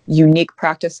unique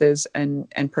practices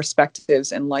and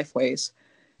perspectives and life ways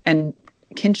and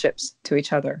kinships to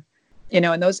each other,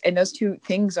 and those two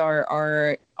things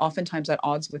are oftentimes at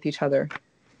odds with each other.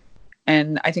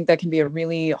 And I think that can be a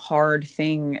really hard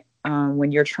thing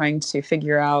when you're trying to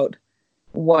figure out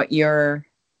what you're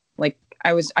like.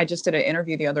 I just did an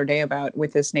interview the other day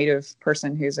with this Native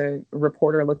person who's a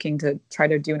reporter looking to try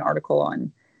to do an article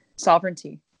on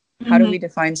sovereignty. How do we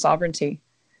define sovereignty?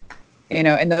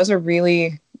 And those are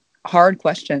really hard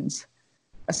questions,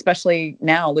 especially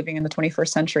now living in the 21st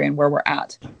century and where we're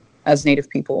at as Native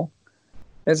people.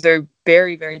 Those are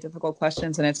very, very difficult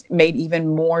questions. And it's made even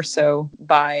more so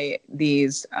by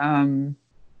these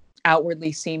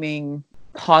outwardly seeming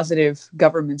positive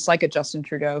governments like a Justin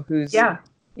Trudeau, who's,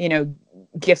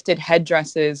 gifted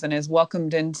headdresses and is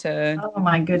welcomed into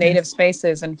Native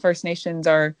spaces, and First Nations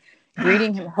are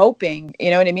greeting him, hoping, you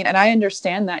know what I mean? And I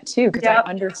understand that too, because I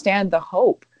understand the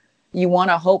hope. You want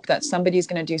to hope that somebody's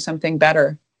going to do something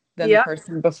better than the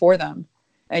person before them.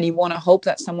 And you want to hope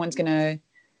that someone's going to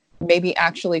maybe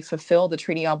actually fulfill the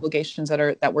treaty obligations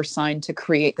that were signed to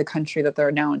create the country that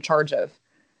they're now in charge of.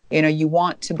 You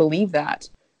want to believe that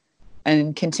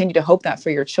and continue to hope that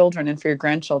for your children and for your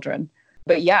grandchildren.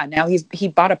 But now he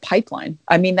bought a pipeline.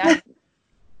 I mean,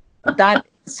 that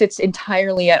sits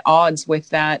entirely at odds with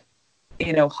that,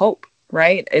 hope,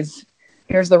 right?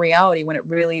 Here's the reality when it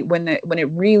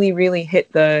really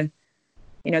hit the,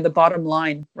 the bottom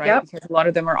line, right? Yep. Because a lot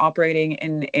of them are operating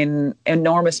in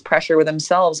enormous pressure with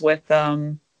themselves, with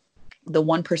the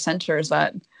 1%ers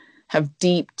that have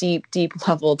deep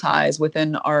level ties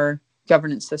within our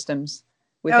governance systems,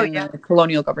 within the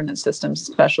colonial governance systems,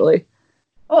 especially.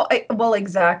 Oh, well,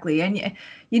 exactly. And,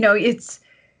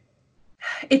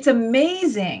 it's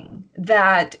amazing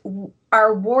that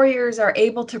our warriors are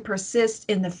able to persist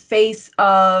in the face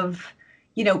of,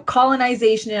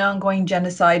 colonization and ongoing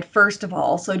genocide, first of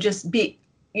all. So just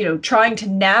trying to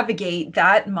navigate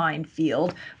that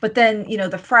minefield. But then,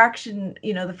 the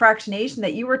fractionation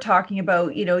that you were talking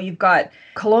about, you've got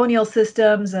colonial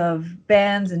systems of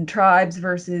bands and tribes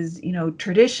versus,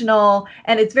 traditional.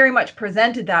 And it's very much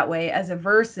presented that way as a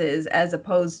versus, as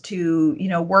opposed to,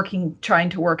 trying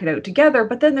to work it out together.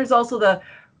 But then there's also the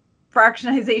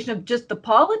fractionization of just the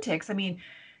politics. I mean,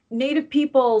 Native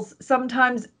peoples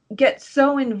sometimes get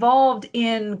so involved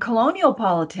in colonial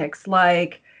politics,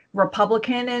 like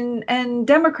Republican and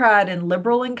Democrat and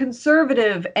liberal and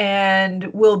conservative, and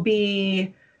will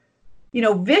be,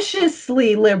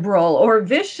 viciously liberal or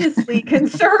viciously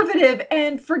conservative,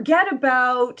 and forget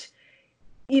about,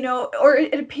 or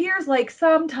it appears like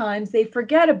sometimes they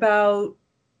forget about,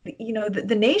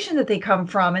 the nation that they come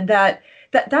from, and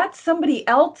that's somebody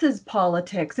else's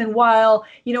politics. And while,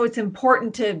 it's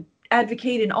important to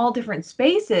advocate in all different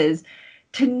spaces,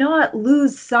 to not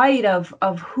lose sight of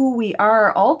who we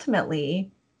are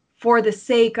ultimately for the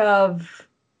sake of,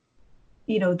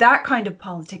 that kind of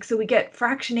politics. So we get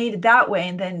fractionated that way,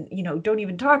 and then, don't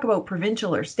even talk about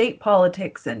provincial or state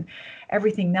politics and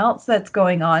everything else that's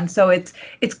going on. So it's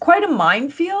quite a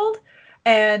minefield,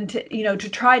 and, to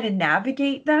try to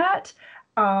navigate that.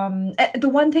 The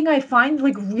one thing I find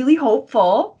really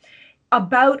hopeful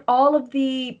about all of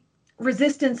the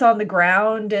resistance on the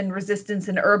ground and resistance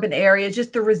in urban areas,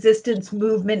 just the resistance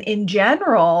movement in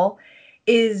general,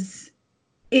 is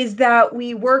that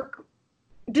we work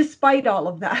despite all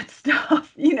of that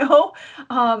stuff.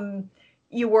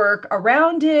 You work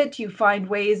around it, you find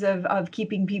ways of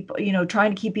keeping people,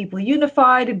 trying to keep people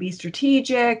unified and be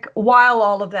strategic while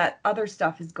all of that other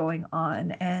stuff is going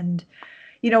on. And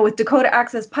with Dakota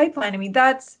Access Pipeline, I mean,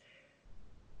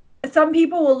 some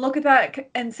people will look at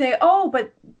that and say, oh,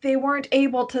 but they weren't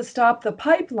able to stop the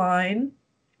pipeline.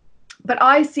 But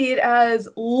I see it as,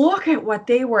 look at what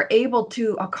they were able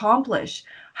to accomplish.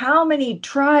 How many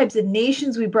tribes and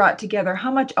nations we brought together,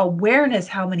 how much awareness,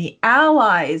 how many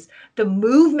allies, the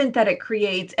movement that it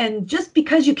creates. And just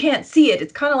because you can't see it,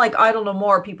 it's kind of like Idle No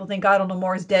More. People think Idle No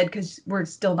More is dead because we're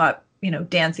still not,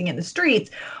 dancing in the streets.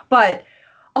 But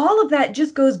all of that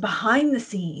just goes behind the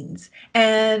scenes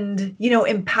and,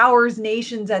 empowers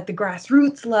nations at the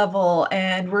grassroots level.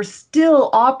 And we're still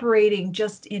operating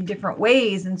just in different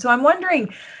ways. And so I'm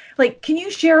wondering, can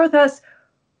you share with us,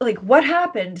 what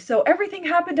happened? So everything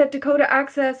happened at Dakota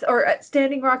Access or at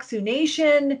Standing Rock Sioux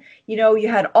Nation. You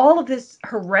had all of this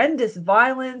horrendous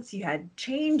violence. You had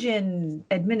change in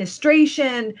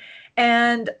administration.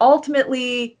 And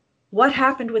ultimately, what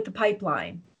happened with the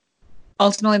pipeline?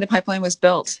 Ultimately, the pipeline was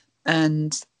built,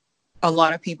 and a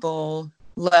lot of people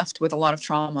left with a lot of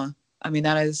trauma. I mean,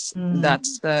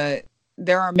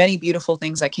 there are many beautiful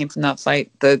things that came from that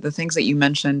fight. The things that you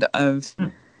mentioned of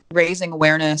raising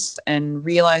awareness and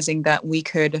realizing that we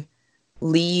could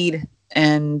lead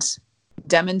and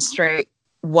demonstrate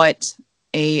what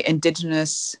a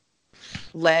Indigenous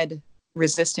led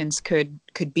resistance could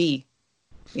be,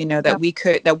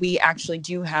 that we actually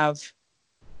do have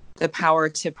the power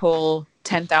to pull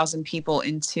 10,000 people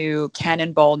into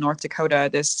Cannonball, North Dakota,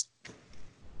 this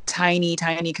tiny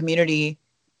community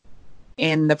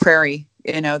in the prairie,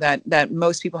 that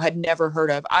most people had never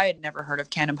heard of. I had never heard of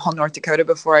Cannonball, North Dakota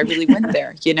before I really went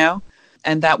there,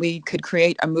 and that we could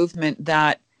create a movement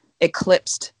that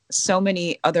eclipsed so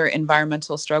many other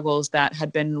environmental struggles that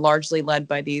had been largely led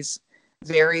by these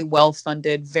very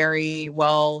well-funded, very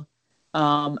well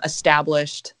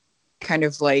established kind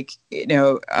of like,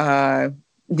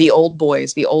 the old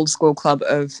boys, the old school club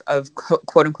of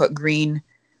quote unquote green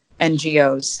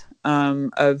NGOs,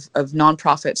 of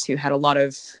nonprofits who had a lot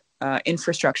of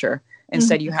infrastructure.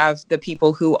 Instead, you have the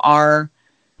people who are,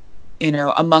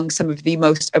 among some of the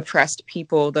most oppressed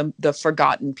people, the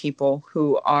forgotten people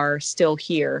who are still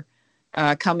here,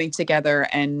 coming together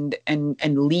and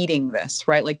leading this,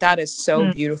 right? Like that is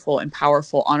so beautiful and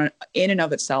powerful in and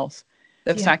of itself.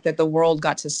 The fact that the world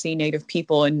got to see Native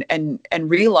people and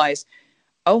realize,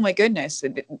 oh my goodness,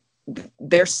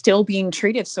 they're still being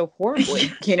treated so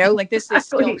horribly, like this is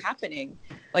still happening.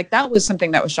 Like that was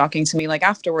something that was shocking to me. Like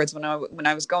afterwards, when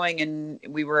I was going and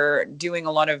we were doing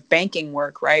a lot of banking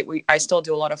work, right? I still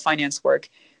do a lot of finance work,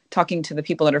 talking to the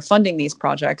people that are funding these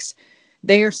projects.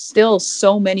 They are still,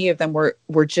 so many of them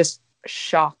were just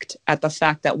shocked at the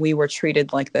fact that we were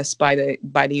treated like this by the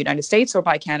United States or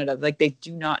by Canada. Like they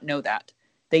do not know that.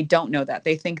 They don't know that.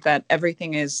 They think that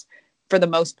everything is, for the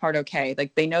most part, okay.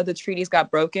 Like they know the treaties got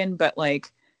broken, but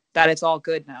like that it's all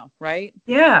good now, right?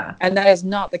 Yeah. And that is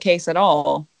not the case at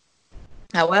all.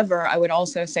 However, I would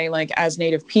also say, like, as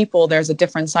Native people, there's a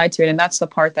different side to it. And that's the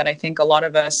part that I think a lot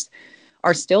of us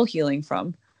are still healing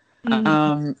from.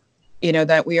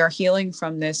 That we are healing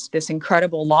from this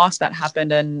incredible loss that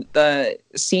happened, and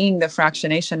seeing the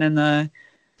fractionation and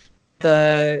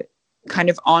the kind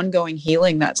of ongoing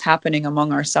healing that's happening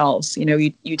among ourselves.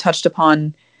 You touched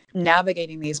upon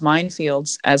navigating these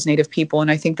minefields as Native people, and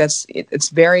I think it's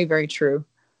very, very true,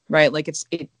 right? Like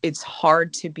it's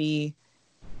hard to be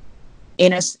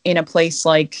in a place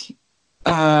like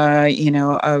in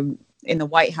the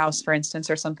White House, for instance,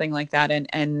 or something like that,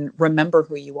 and remember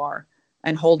who you are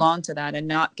and hold on to that and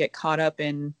not get caught up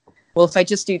in, well, if I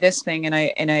just do this thing and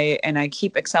I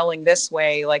keep excelling this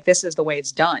way, like this is the way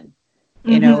it's done.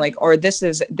 Or this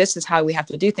is how we have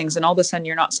to do things. And all of a sudden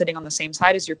you're not sitting on the same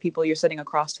side as your people. You're sitting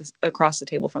across the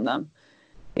table from them.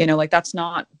 Like that's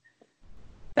not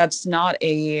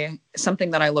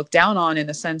something that I look down on, in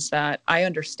the sense that I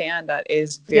understand that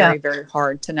is very, very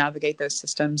hard to navigate those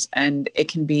systems. And it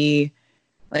can be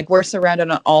like, we're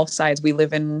surrounded on all sides. We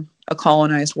live in a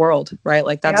colonized world, right?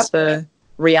 Like that's the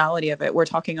reality of it. We're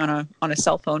talking on a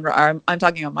cell phone. I'm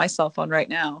talking on my cell phone right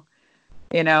now,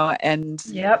 and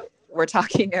we're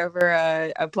talking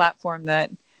over a platform that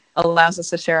allows us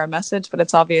to share our message, but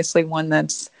it's obviously one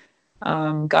that's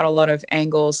got a lot of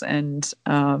angles and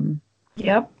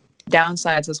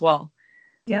downsides as well.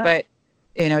 But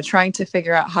trying to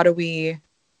figure out, how do we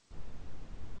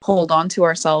hold on to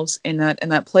ourselves in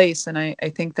that place? And I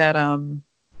think that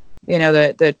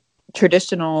the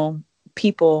traditional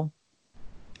people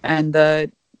and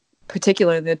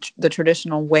particularly the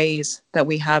traditional ways that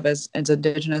we have as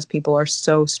Indigenous people are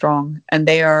so strong, and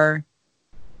they are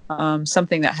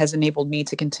something that has enabled me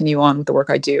to continue on with the work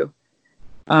I do.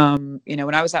 When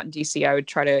I was out in DC, I would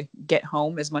try to get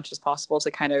home as much as possible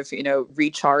to kind of,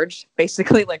 recharge,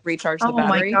 basically, like recharge the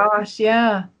battery. Oh my gosh,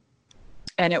 yeah.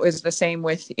 And it was the same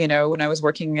with, when I was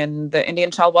working in the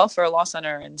Indian Child Welfare Law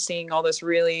Center and seeing all this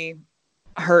really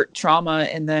hurt trauma.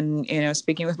 And then,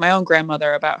 speaking with my own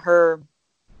grandmother about her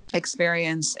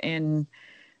experience in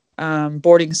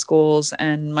boarding schools,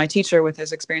 and my teacher with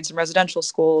his experience in residential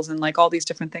schools, and like all these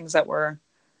different things that were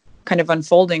kind of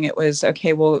unfolding. It was,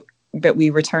 okay, well, but we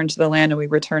return to the land and we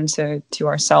return to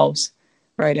ourselves,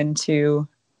 right? And to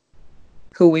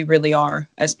who we really are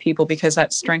as people, because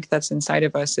that strength that's inside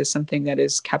of us is something that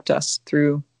has kept us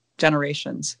through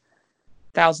generations,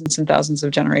 thousands and thousands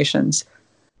of generations.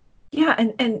 Yeah.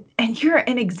 And you're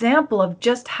an example of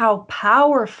just how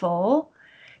powerful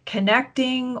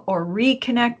connecting or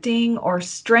reconnecting or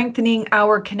strengthening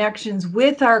our connections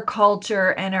with our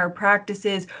culture and our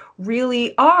practices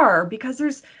really are, because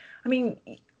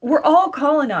we're all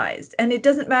colonized, and it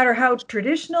doesn't matter how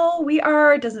traditional we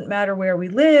are. It doesn't matter where we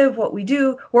live, what we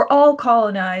do. We're all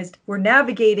colonized. We're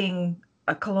navigating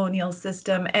a colonial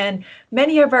system, and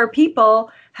many of our people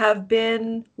have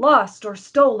been lost or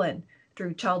stolen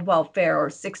through child welfare or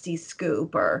 60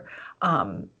 Scoop, or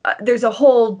there's a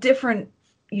whole different,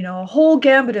 a whole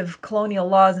gambit of colonial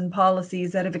laws and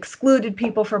policies that have excluded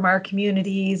people from our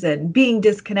communities and being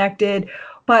disconnected.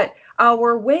 But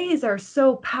our ways are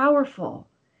so powerful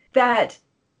that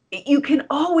you can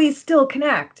always still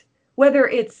connect, whether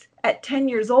it's at 10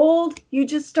 years old, you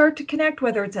just start to connect,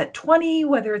 whether it's at 20,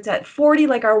 whether it's at 40.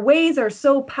 Like, our ways are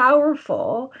so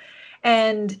powerful,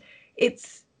 and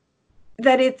it's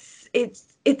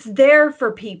there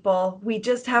for people. We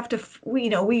just have to,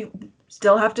 we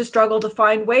still have to struggle to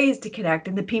find ways to connect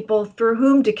and the people through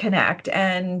whom to connect,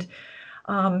 and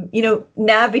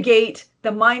navigate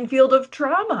the minefield of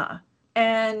trauma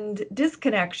and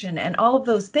disconnection and all of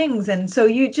those things. And so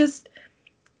you just,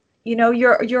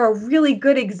 you're a really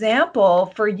good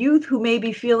example for youth who may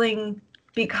be feeling,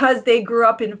 because they grew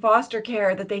up in foster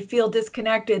care, that they feel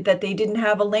disconnected, that they didn't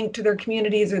have a link to their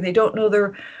communities, or they don't know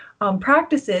their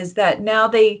practices, that now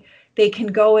they can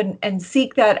go and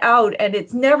seek that out. And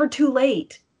it's never too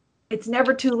late. It's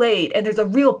never too late. And there's a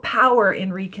real power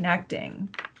in reconnecting.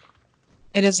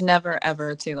 It is never,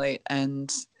 ever too late.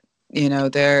 And,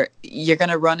 you're going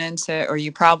to run into, or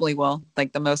you probably will,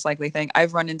 like the most likely thing.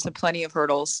 I've run into plenty of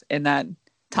hurdles in that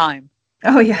time.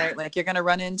 Oh, yeah. Right? Like, you're going to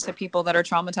run into people that are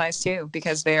traumatized too,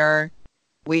 because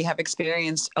we have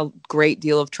experienced a great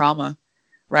deal of trauma.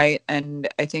 Right. And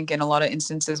I think in a lot of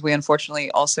instances, we unfortunately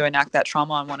also enact that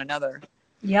trauma on one another.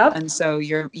 Yep. And so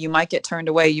you might get turned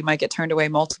away. You might get turned away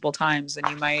multiple times, and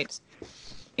you might,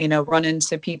 run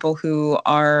into people who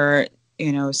are,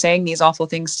 saying these awful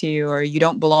things to you, or you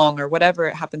don't belong, or whatever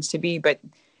it happens to be. But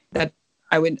that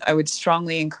I would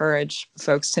strongly encourage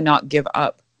folks to not give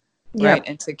up. Right. Yep.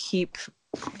 And to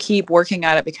keep working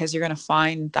at it, because you're going to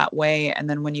find that way. And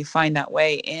then when you find that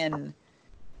way in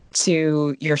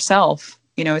to yourself,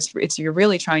 it's you're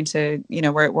really trying to, we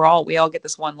all get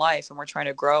this one life, and we're trying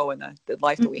to grow in the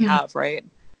life that we have, right?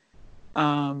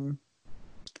 The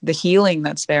healing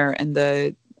that's there, and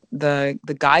the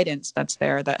guidance that's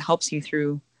there, that helps you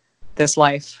through this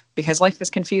life, because life is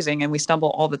confusing and we stumble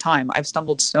all the time. I've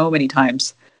stumbled so many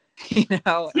times,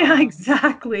 Yeah,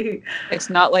 exactly. It's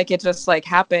not like it just like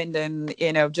happened, and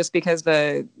just because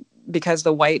the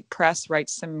white press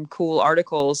writes some cool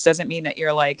articles doesn't mean that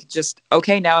you're like, just,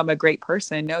 okay, now I'm a great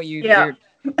person. No, you're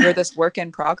this work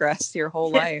in progress your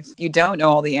whole life. You don't know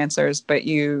all the answers, but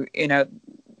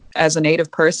as a Native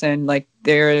person, like,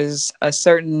 there is a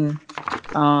certain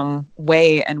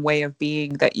way of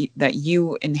being that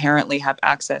you inherently have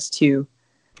access to,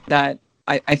 that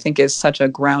I think is such a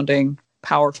grounding,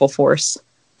 powerful force.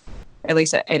 At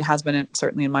least it has been,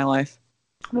 certainly in my life.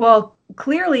 Well,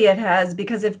 clearly it has,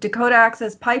 because if Dakota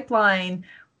Access Pipeline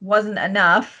wasn't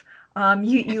enough,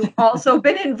 you've also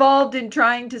been involved in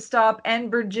trying to stop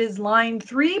Enbridge's Line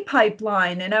 3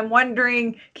 pipeline. And I'm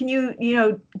wondering, can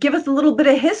you, give us a little bit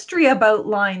of history about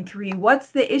Line 3? What's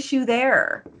the issue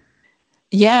there?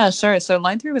 Yeah, sure. So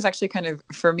Line 3 was actually kind of,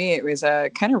 for me, it was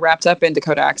kind of wrapped up in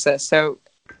Dakota Access. So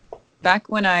back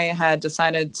when I had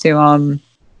decided to,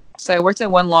 so I worked at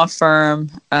one law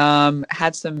firm,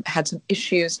 had some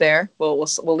issues there. We'll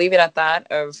leave it at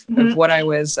that, of what I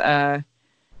was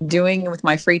doing with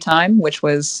my free time, which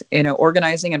was,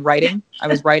 organizing and writing. I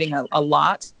was writing a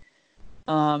lot,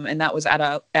 and that was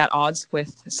at odds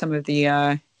with some of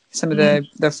the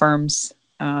firm's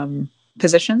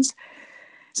positions.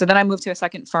 So then I moved to a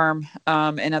second firm,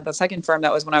 and at the second firm,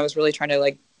 that was when I was really trying to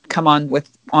like come on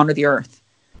with Honor the Earth.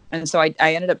 And so I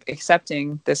ended up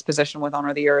accepting this position with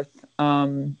Honor the Earth,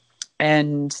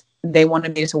 and they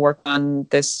wanted me to work on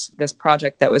this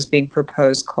project that was being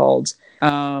proposed called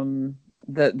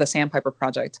the Sandpiper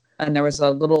Project. And there was a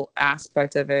little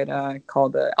aspect of it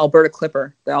called the Alberta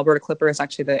Clipper. The Alberta Clipper is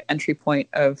actually the entry point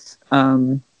of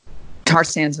tar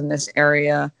sands in this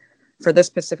area for this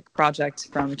specific project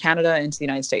from Canada into the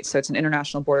United States. So it's an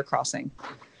international border crossing.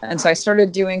 And so I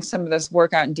started doing some of this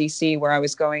work out in DC, where I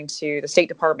was going to the State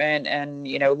Department and,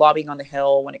 lobbying on the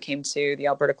Hill when it came to the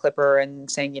Alberta Clipper, and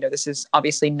saying, this is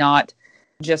obviously not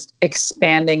just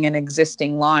expanding an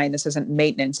existing line. This isn't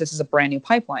maintenance. This is a brand new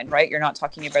pipeline, right? You're not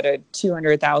talking about a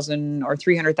 200,000 or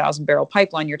 300,000 barrel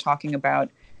pipeline. You're talking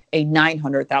about a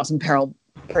 900,000 barrel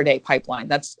per day pipeline.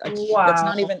 That's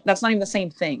not even the same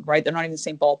thing, right? They're not even the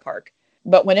same ballpark.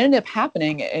 But what ended up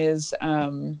happening is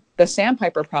the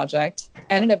Sandpiper project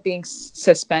ended up being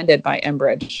suspended by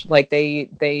Enbridge. Like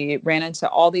they ran into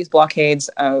all these blockades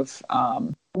of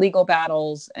legal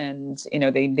battles, and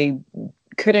they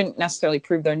couldn't necessarily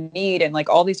prove their need, and like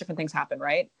all these different things happened,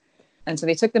 right? And so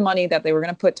they took the money that they were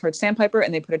going to put towards Sandpiper,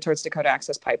 and they put it towards Dakota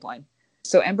Access Pipeline.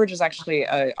 So Enbridge is actually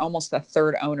almost a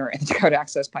third owner in the Dakota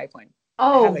Access Pipeline.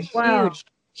 Oh, wow.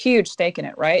 huge stake in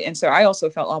it, right? And so I also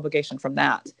felt obligation from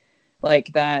that,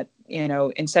 like that, you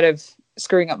know, instead of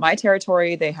screwing up my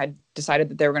territory, they had decided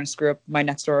that they were going to screw up my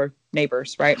next door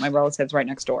neighbors, right? My relatives right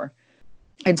next door.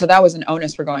 And so that was an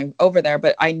onus for going over there.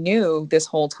 But I knew this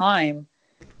whole time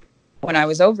when I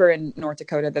was over in North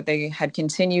Dakota that they had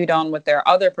continued on with their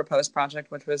other proposed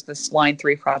project, which was this Line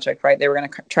 3 project, right? They were going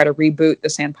to try to reboot the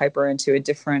Sandpiper into a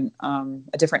different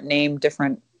name,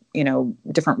 different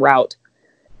route.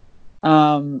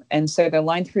 And so the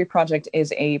Line 3 project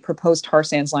is a proposed tar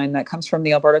sands line that comes from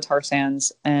the Alberta tar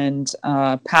sands and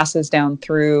passes down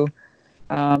through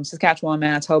Saskatchewan,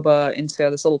 Manitoba, into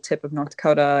this little tip of North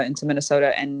Dakota, into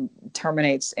Minnesota, and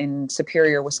terminates in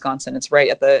Superior, Wisconsin. It's right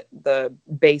at the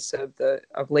base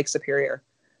of Lake Superior.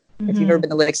 Mm-hmm. If you've ever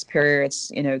been to Lake Superior,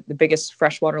 it's, you know, the biggest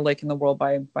freshwater lake in the world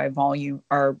by volume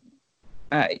or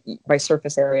by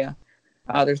surface area.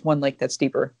 There's one lake that's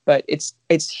deeper, but it's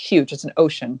huge. It's an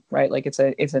ocean, right? Like it's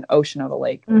an ocean of a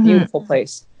lake. Mm-hmm. Beautiful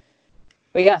place.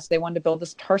 But yes, they wanted to build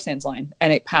this tar sands line,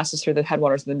 and it passes through the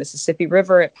headwaters of the Mississippi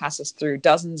River. It passes through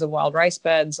dozens of wild rice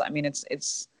beds. I mean, it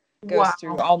goes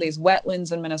through all these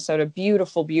wetlands in Minnesota.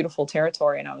 Beautiful, beautiful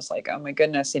territory. And I was like, oh my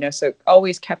goodness, you know. So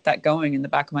always kept that going in the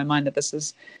back of my mind that this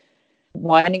is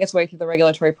winding its way through the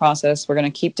regulatory process. We're going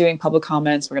to keep doing public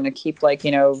comments. We're going to keep, like,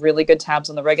 you know, really good tabs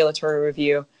on the regulatory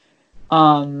review.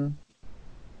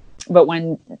 But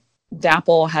when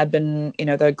DAPL had been, you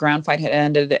know, the ground fight had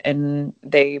ended and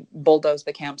they bulldozed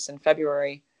the camps in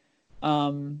February,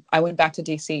 I went back to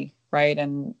DC, right?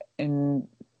 And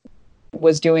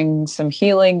was doing some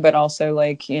healing, but also,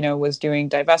 like, you know, was doing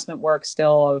divestment work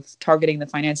still of targeting the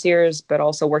financiers, but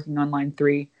also working on Line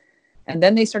 3. And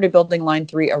then they started building Line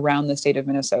 3 around the state of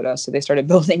Minnesota. So they started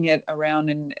building it around,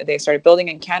 and they started building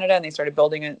in Canada, and they started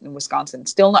building it in Wisconsin,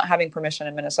 still not having permission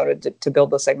in Minnesota to build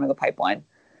the segment of the pipeline.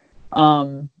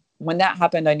 When that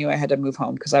happened, I knew I had to move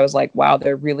home, because I was like, wow,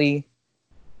 they're really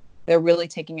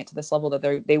taking it to this level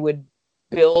that they would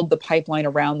build the pipeline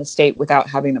around the state without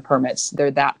having the permits.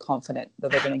 They're that confident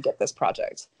that they're going to get this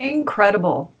project.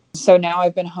 Incredible. So now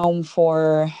I've been home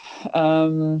for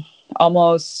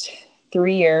almost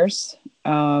 3 years.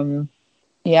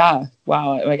 Yeah,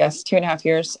 wow, I guess 2.5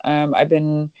 years. I've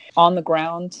been on the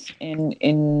ground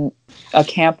in a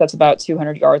camp that's about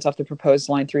 200 yards off the proposed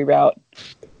Line 3 route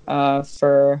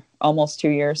for almost 2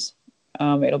 years.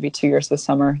 It'll be 2 years this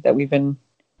summer that we've been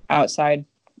outside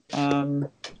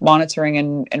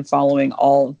monitoring and following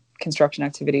all construction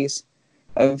activities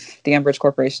of the Enbridge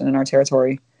Corporation in our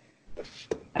territory,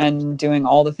 and doing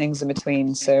all the things in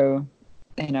between. So,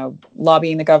 you know,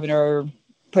 lobbying the governor,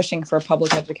 pushing for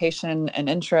public education and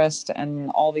interest and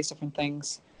all these different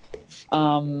things,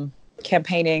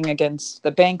 campaigning against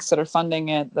the banks that are funding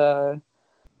it.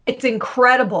 It's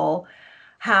incredible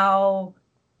how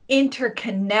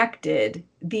interconnected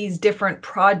these different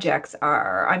projects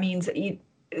are. I mean,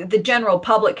 the general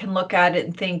public can look at it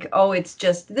and think, oh, it's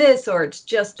just this or it's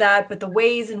just that, but the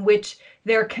ways in which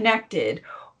they're connected,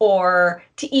 or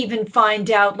to even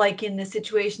find out, like in the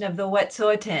situation of the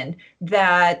Wet'suwet'en,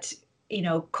 that, you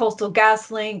know, Coastal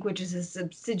GasLink, which is a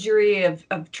subsidiary of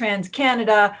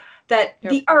TransCanada, that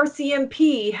yep. The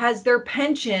RCMP has their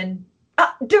pension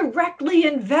directly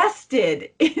invested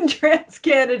in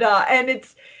TransCanada,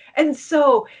 and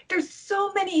so there's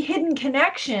so many hidden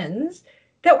connections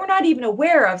that we're not even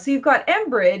aware of. So you've got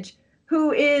Enbridge,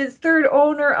 who is third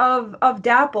owner of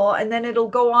DAPL, and then it'll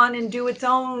go on and do its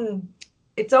own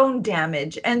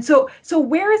damage. And so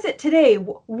where is it today?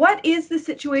 What is the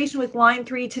situation with Line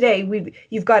 3 today?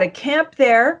 You've got a camp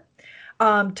there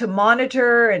to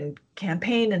monitor and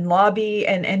campaign and lobby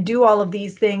and do all of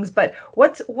these things, but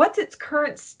what's its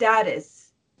current status?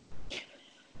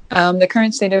 The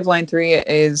current state of Line 3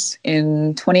 is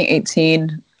in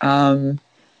 2018.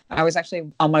 I was actually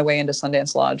on my way into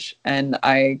Sundance Lodge, and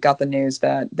I got the news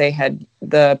that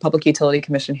the Public Utility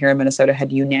Commission here in Minnesota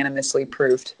had unanimously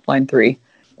approved Line 3.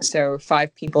 So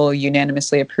 5 people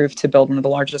unanimously approved to build one of the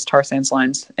largest tar sands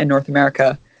lines in North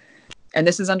America. And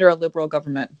this is under a liberal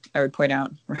government, I would point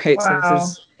out, right? Wow. So this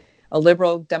is a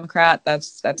liberal Democrat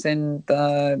that's in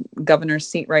the governor's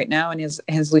seat right now, and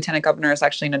his lieutenant governor is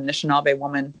actually an Anishinaabe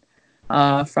woman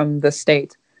from the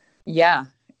state. Yeah.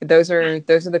 Those are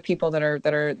the people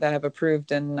that have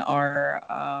approved and are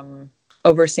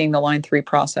overseeing the Line 3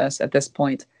 process at this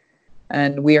point.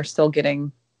 And we are still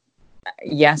getting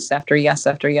yes after yes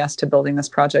after yes to building this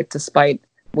project, despite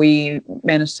we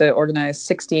managed to organize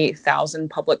 68,000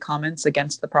 public comments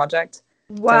against the project.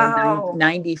 Wow. So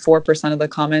 94% of the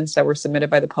comments that were submitted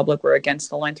by the public were against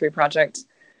the Line 3 project.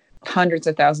 Hundreds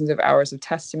of thousands of hours of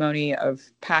testimony, of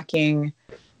packing,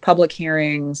 public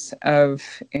hearings, of,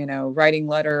 writing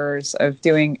letters, of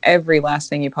doing every last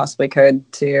thing you possibly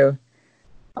could to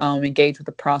engage with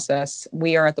the process.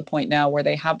 We are at the point now where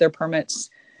they have their permits.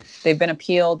 They've been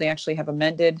appealed. They actually have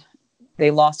amended.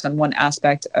 They lost on one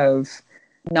aspect of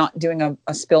not doing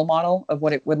a spill model of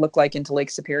what it would look like into Lake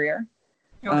Superior.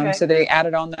 Okay. So they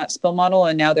added on that spill model,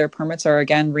 and now their permits are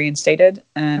again reinstated.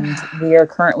 And we are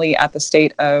currently at the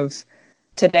state of,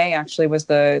 today actually was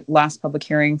the last public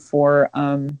hearing for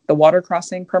the water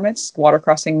crossing permits. Water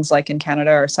crossings, like in Canada,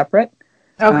 are separate.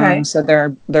 Okay. So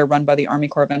they're run by the Army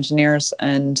Corps of Engineers,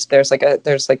 and there's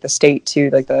the state to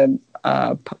like the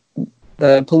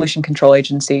Pollution Control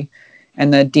Agency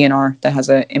and the DNR that has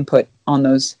an input on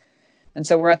those. And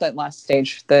so we're at that last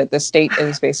stage. The state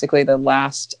is basically at the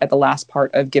last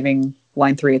part of giving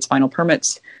Line 3 its final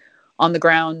permits. On the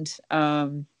ground,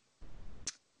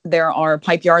 there are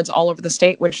pipe yards all over the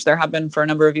state, which there have been for a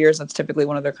number of years. That's typically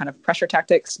one of their kind of pressure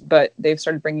tactics, but they've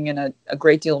started bringing in a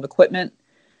great deal of equipment.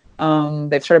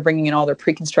 They've started bringing in all their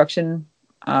pre-construction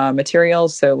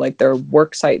materials. So like their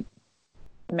work site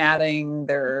matting,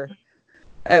 their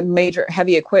major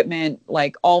heavy equipment,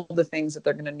 like all the things that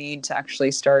they're going to need to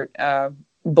actually start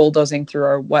bulldozing through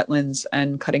our wetlands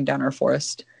and cutting down our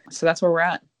forest. So that's where we're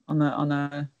at on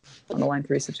the Line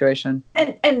 3 situation.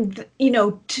 And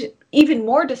even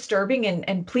more disturbing,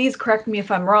 and please correct me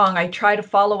if I'm wrong, I try to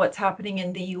follow what's happening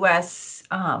in the US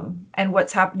and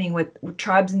what's happening with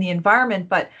tribes and the environment,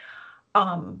 but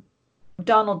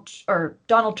Donald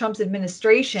Trump's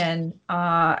administration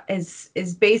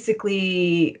is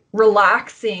basically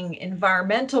relaxing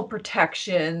environmental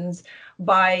protections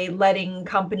by letting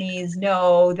companies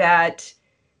know that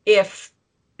if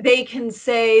they can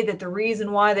say that the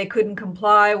reason why they couldn't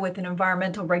comply with an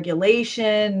environmental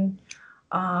regulation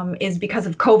is because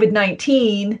of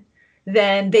COVID-19,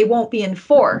 then they won't be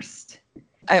enforced.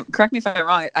 Correct me if I'm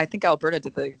wrong. I think Alberta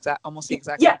did almost the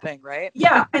exact same thing, right?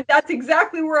 Yeah, and that's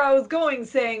exactly where I was going,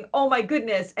 saying, oh my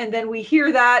goodness. And then we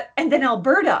hear that, and then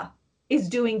Alberta is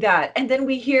doing that. And then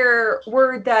we hear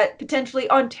word that potentially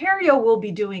Ontario will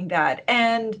be doing that.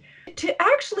 And to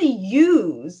actually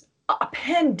use a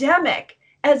pandemic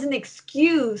as an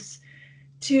excuse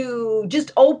to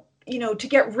just, to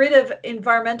get rid of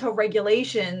environmental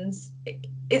regulations,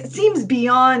 it seems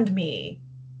beyond me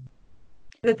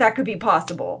that could be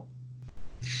possible.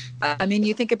 I mean,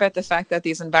 you think about the fact that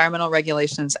these environmental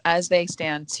regulations, as they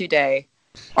stand today,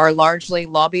 are largely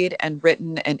lobbied and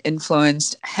written and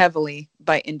influenced heavily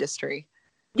by industry.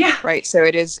 Yeah. Right. So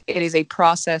it is a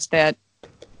process that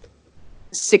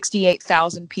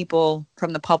 68,000 people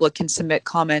from the public can submit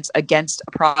comments against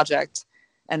a project,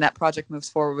 and that project moves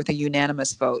forward with a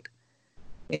unanimous vote.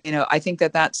 I think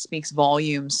that speaks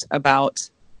volumes about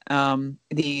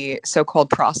the so-called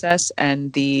process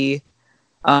and the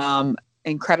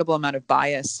incredible amount of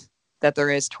bias that there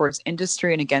is towards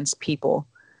industry and against people,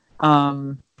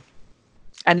 and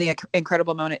the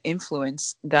incredible amount of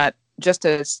influence that just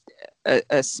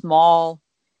a small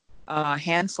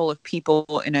handful of people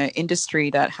in an industry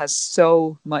that has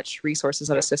so much resources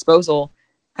at its disposal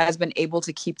has been able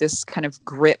to keep this kind of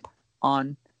grip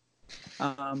on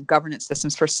governance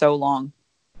systems for so long.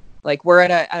 Like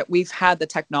we've had the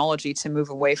technology to move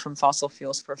away from fossil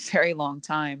fuels for a very long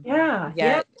time. Yeah.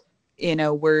 Yet,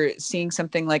 we're seeing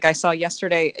something like I saw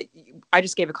yesterday. I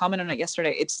just gave a comment on it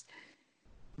yesterday.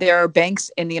 There are banks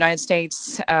in the United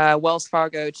States, Wells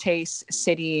Fargo, Chase,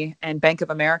 Citi, and Bank of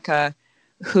America,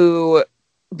 who,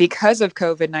 because of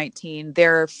COVID-19,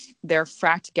 their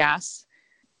fracked gas,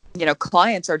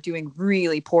 clients are doing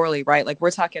really poorly, right? Like we're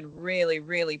talking really,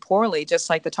 really poorly, just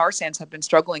like the tar sands have been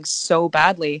struggling so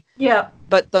badly. Yeah.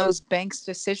 But those banks'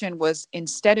 decision was,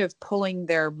 instead of pulling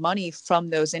their money from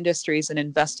those industries and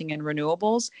investing in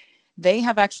renewables, they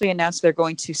have actually announced they're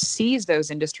going to seize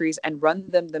those industries and run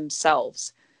them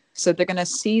themselves. So they're going to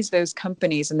seize those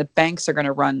companies, and the banks are going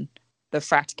to run the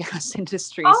fracked gas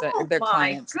industries at their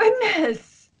clients. Oh my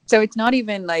goodness. So it's not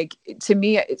even like, to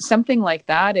me, something like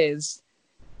that is,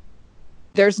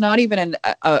 there's not even an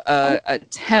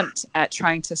attempt at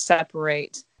trying to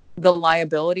separate the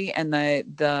liability and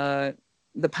the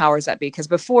powers that be. Because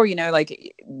before, you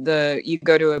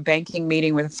go to a banking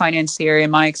meeting with a financier,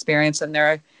 in my experience,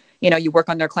 and you work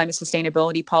on their climate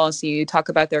sustainability policy, you talk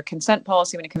about their consent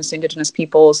policy when it comes to Indigenous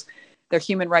peoples, their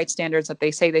human rights standards that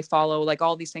they say they follow, like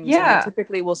all these things. Yeah. And they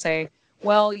typically will say,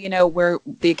 well, where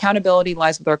the accountability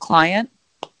lies with our client,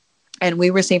 and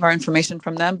we receive our information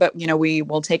from them, but we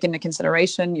will take into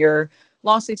consideration your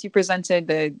lawsuits you presented,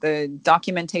 the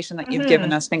documentation that you've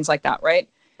given us, things like that, right?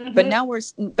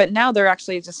 Mm-hmm. But now they're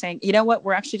actually just saying, you know what,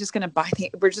 we're actually just going to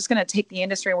we're just going to take the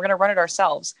industry and we're going to run it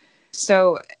ourselves.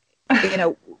 So,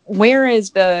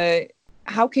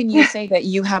 how can you say that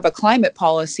you have a climate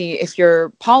policy if your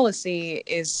policy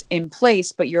is in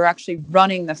place, but you're actually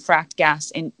running the fracked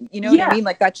gas in, you know what I mean?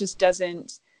 Like that just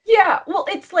doesn't. Yeah, well,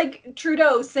 it's like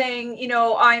Trudeau saying,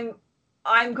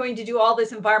 I'm going to do all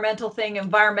this environmental thing.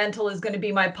 Environmental is going to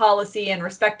be my policy and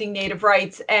respecting native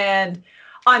rights, and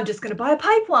I'm just going to buy a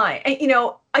pipeline.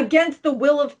 And, against the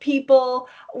will of people,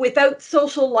 without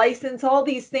social license, all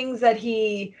these things that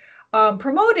he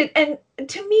promoted. And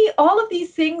to me, all of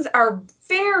these things are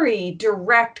very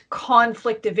direct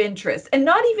conflict of interest, and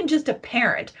not even just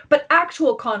apparent, but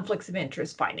actual conflicts of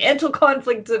interest, financial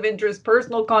conflicts of interest,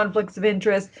 personal conflicts of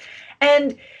interest.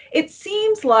 And it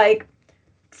seems like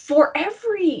for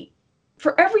every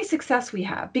success we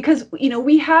have, because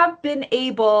we have been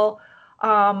able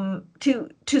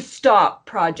to stop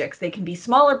projects. They can be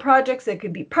smaller projects, they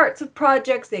could be parts of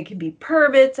projects, they can be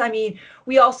permits. I mean,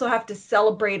 we also have to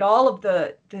celebrate all of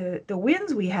the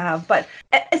wins we have. But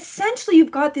essentially, you've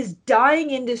got this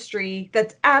dying industry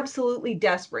that's absolutely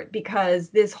desperate because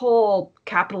this whole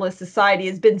capitalist society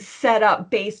has been set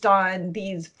up based on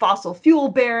these fossil fuel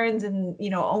barons and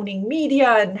owning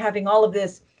media and having all of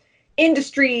this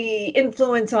industry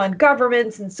influence on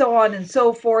governments and so on and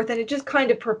so forth, and it just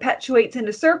kind of perpetuates in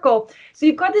a circle. So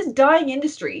you've got this dying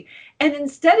industry, and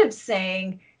instead of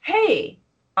saying, hey,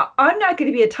 I'm not going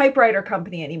to be a typewriter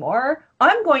company anymore,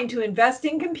 I'm going to invest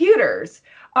in computers,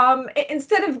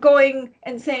 instead of going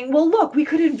and saying, well, look, we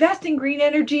could invest in green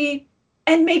energy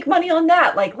and make money on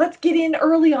that, like let's get in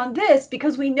early on this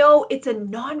because we know it's a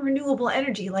non-renewable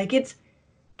energy, like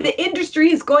the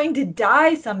industry is going to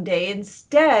die someday.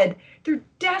 Instead, they're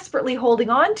desperately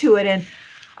holding on to it. And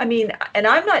I mean, and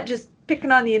I'm not just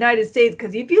picking on the United States,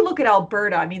 because if you look at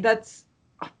Alberta, I mean, that's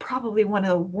probably one of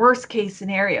the worst case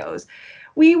scenarios.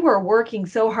 We were working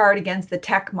so hard against the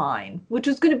Tech Mine, which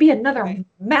was going to be another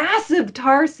massive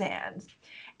tar sands.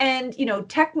 And,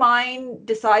 Tech Mine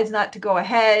decides not to go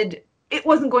ahead. It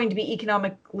wasn't going to be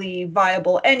economically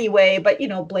viable anyway, but,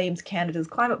 blames Canada's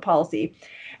climate policy.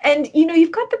 And,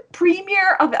 you've got the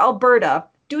Premier of Alberta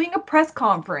doing a press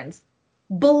conference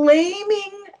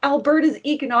blaming Alberta's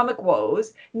economic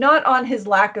woes, not on his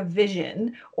lack of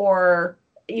vision or,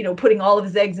 putting all of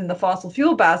his eggs in the fossil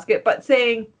fuel basket, but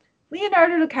saying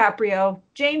Leonardo DiCaprio,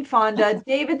 Jane Fonda,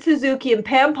 David Suzuki, and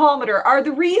Pam Palmater are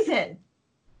the reason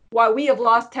why we have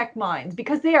lost tech mines,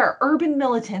 because they are urban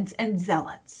militants and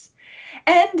zealots.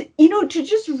 And, to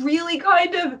just really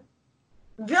kind of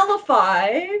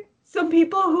vilify some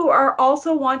people who are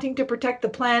also wanting to protect the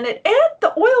planet and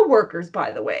the oil workers,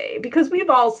 by the way, because we've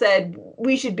all said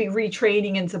we should be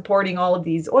retraining and supporting all of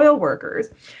these oil workers.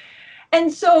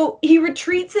 And so he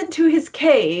retreats into his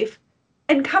cave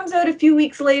and comes out a few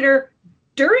weeks later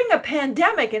during a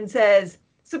pandemic and says,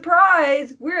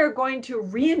 surprise, we're going to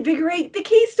reinvigorate the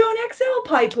Keystone XL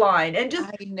pipeline and just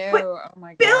put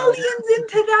billions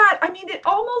into that. I mean, it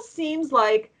almost seems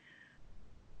like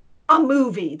a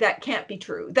movie that can't be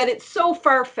true, that it's so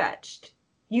far-fetched.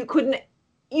 You couldn't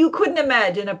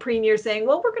imagine a premier saying,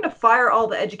 well, we're going to fire all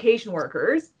the education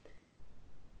workers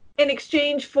in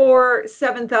exchange for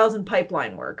 7,000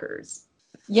 pipeline workers.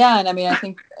 Yeah, and I mean, I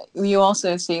think you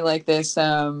also see like this.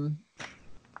 I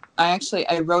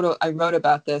wrote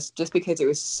about this just because it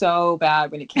was so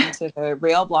bad when it came to the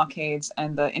rail blockades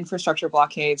and the infrastructure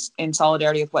blockades in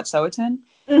solidarity with Wet'suwet'en.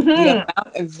 Mm-hmm. The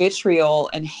amount of vitriol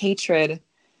and hatred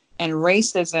and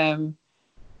racism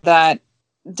that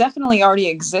definitely already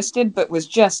existed, but was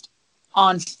just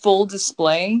on full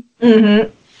display,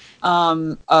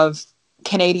 of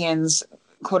Canadians,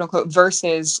 quote unquote,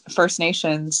 versus First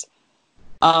Nations.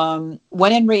 When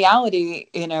in reality,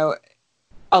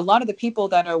 a lot of the people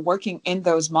that are working in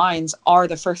those mines are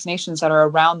the First Nations that are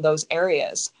around those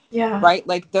areas. Yeah. Right?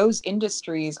 Like those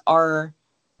industries are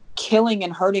killing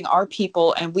and hurting our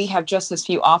people, and we have just as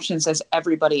few options as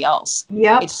everybody else.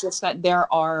 Yeah. It's just that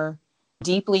there are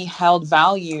deeply held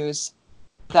values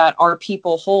that our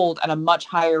people hold at a much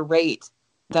higher rate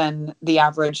than the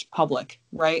average public,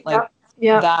 right? Like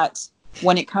that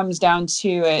when it comes down to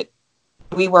it,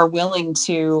 we were willing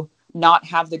to not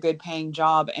have the good paying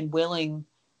job and willing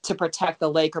to protect the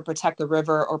lake or protect the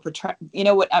river or protect,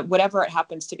 whatever it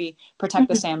happens to be, protect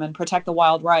the salmon, protect the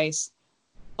wild rice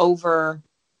over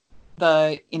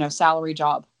the, salary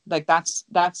job. Like that's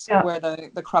where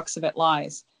the crux of it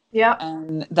lies. Yeah.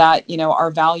 And that,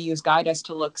 our values guide us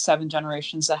to look 7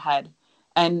 generations ahead.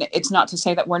 And it's not to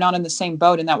say that we're not in the same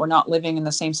boat and that we're not living in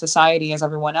the same society as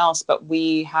everyone else, but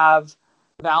we have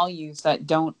values that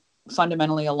don't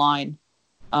fundamentally align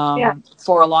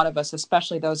for a lot of us,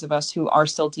 especially those of us who are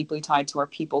still deeply tied to our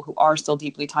people, who are still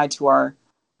deeply tied to our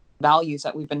values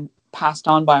that we've been passed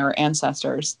on by our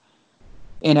ancestors.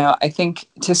 I think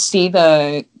to see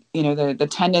the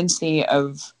tendency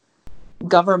of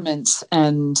governments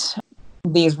and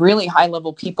these really high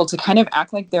level people to kind of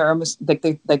act like they're almost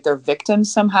like they're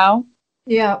victims somehow.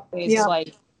 Yeah. It's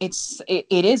like, it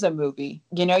is a movie.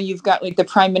 You've got like the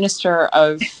Prime Minister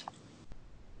of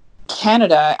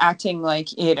Canada acting like,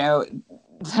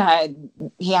 that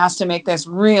he has to make this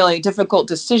really difficult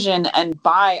decision and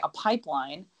buy a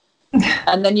pipeline.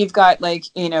 And then you've got like,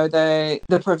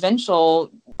 the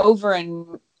provincial over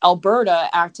in Alberta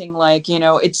acting like,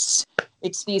 it's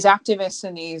these activists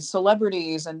and these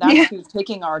celebrities and that's who's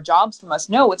taking our jobs from us.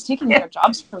 No, what's taking our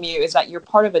jobs from you is that you're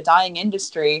part of a dying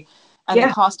industry and the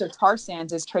cost of tar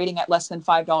sands is trading at less than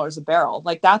 $5 a barrel.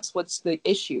 Like, that's what's the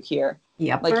issue here.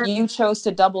 Yep. Like, you chose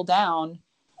to double down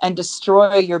and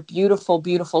destroy your beautiful,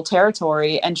 beautiful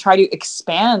territory and try to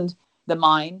expand the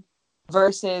mine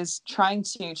versus trying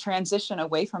to transition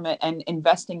away from it and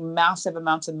investing massive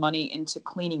amounts of money into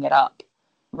cleaning it up.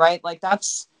 Right? Like,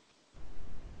 that's,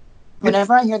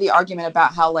 whenever I hear the argument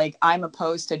about how like I'm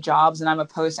opposed to jobs and I'm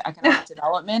opposed to economic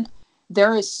development,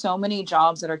 there is so many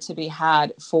jobs that are to be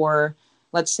had for,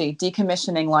 let's say,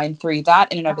 decommissioning Line 3.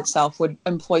 That in and of itself would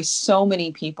employ so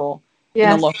many people in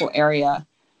the local area.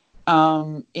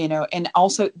 And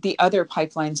also the other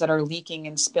pipelines that are leaking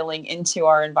and spilling into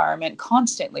our environment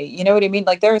constantly. You know what I mean?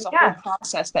 Like, there is a whole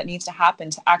process that needs to happen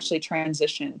to actually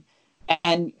transition.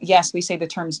 And yes, we say the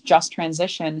terms just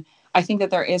transition. I think that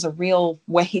there is a real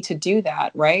way to do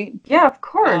that, right? Yeah, of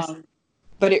course.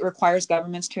 But it requires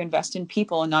governments to invest in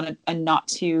people and not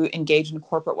to engage in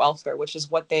corporate welfare, which is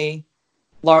what they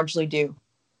largely do.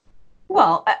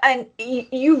 Well, and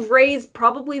you've raised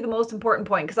probably the most important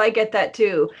point, because I get that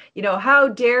too. How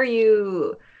dare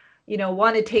you,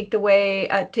 want to take away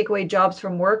jobs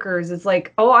from workers? It's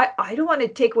like, oh, I don't want to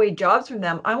take away jobs from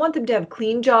them. I want them to have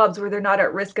clean jobs where they're not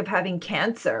at risk of having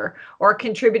cancer or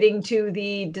contributing to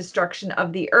the destruction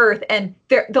of the earth. And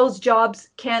those jobs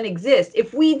can exist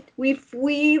if we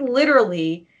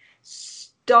literally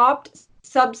stopped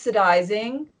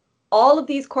subsidizing all of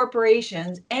these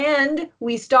corporations and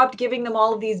we stopped giving them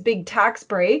all of these big tax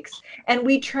breaks, and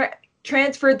we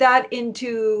transferred that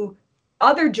into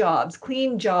other jobs,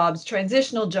 clean jobs,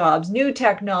 transitional jobs, new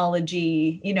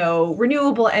technology,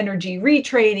 renewable energy,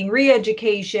 retraining,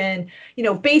 re-education,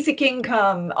 basic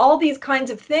income, all these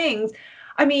kinds of things.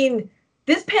 I mean,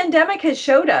 this pandemic has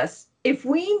showed us if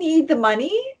we need the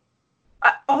money,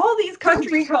 all these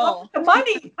countries have the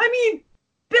money. I mean,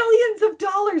 billions of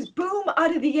dollars, boom,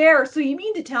 out of the air. So you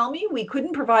mean to tell me we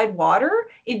couldn't provide water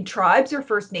in tribes or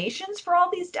First Nations for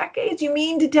all these decades? You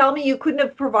mean to tell me you couldn't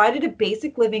have provided a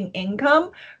basic living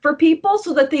income for people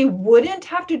so that they wouldn't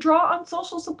have to draw on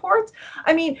social supports?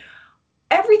 I mean,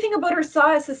 everything about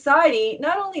our society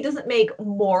not only doesn't make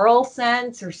moral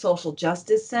sense or social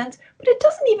justice sense, but it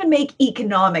doesn't even make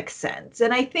economic sense.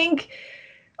 And I think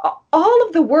all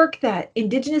of the work that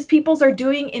Indigenous peoples are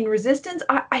doing in resistance,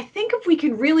 I think if we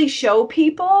can really show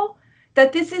people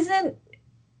that this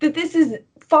is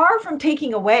far from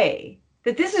taking away,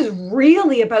 that this is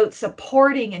really about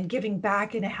supporting and giving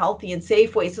back in a healthy and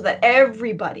safe way so that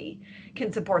everybody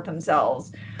can support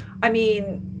themselves. I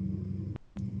mean,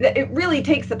 it really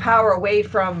takes the power away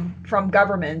from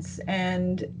governments.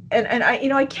 And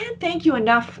I can't thank you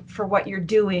enough for what you're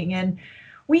doing. And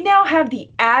we now have the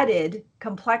added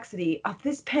complexity of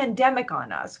this pandemic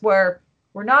on us, where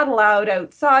we're not allowed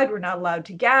outside, we're not allowed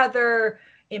to gather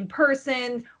in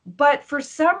person, but for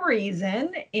some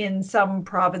reason, in some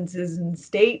provinces and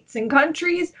states and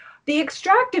countries, the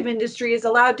extractive industry is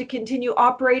allowed to continue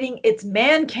operating its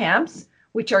man camps,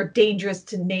 which are dangerous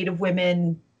to Native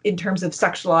women in terms of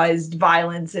sexualized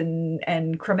violence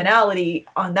and criminality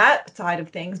on that side of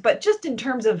things, but just in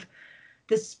terms of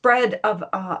the spread of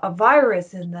a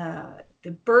virus and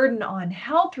the burden on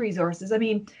health resources. I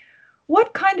mean,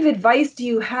 what kind of advice do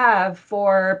you have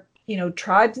for,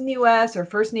 tribes in the US or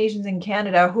First Nations in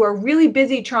Canada who are really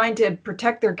busy trying to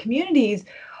protect their communities?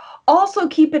 Also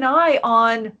keep an eye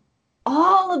on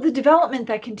all of the development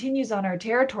that continues on our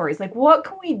territories. Like, what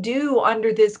can we do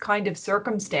under this kind of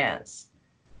circumstance?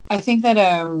 I think that,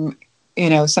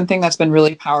 something that's been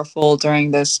really powerful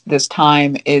during this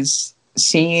time is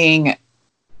seeing,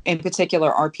 in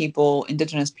particular, our people,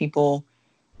 Indigenous people,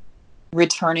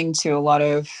 returning to a lot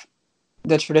of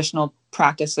the traditional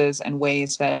practices and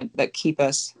ways that keep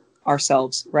us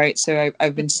ourselves, right? So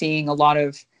I've been seeing a lot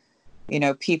of,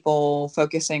 people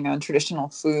focusing on traditional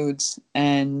foods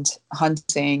and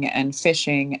hunting and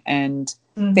fishing and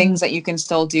things that you can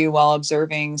still do while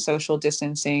observing social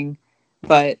distancing.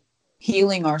 But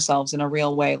healing ourselves in a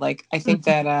real way. Like, I think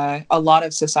that a lot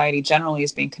of society generally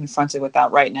is being confronted with that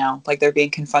right now. Like, they're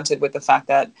being confronted with the fact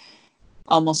that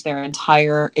almost their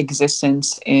entire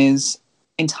existence is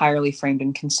entirely framed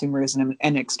in consumerism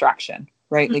and extraction,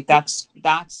 right? Like, that's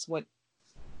what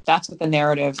the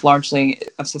narrative largely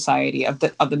of society, of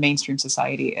the mainstream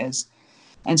society is.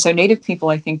 And so Native people,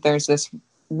 I think there's this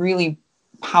really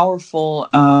powerful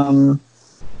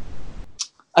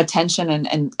attention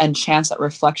and chance at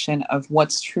reflection of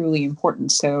what's truly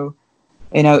important. So,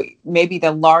 maybe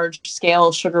the large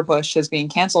scale sugar bush is being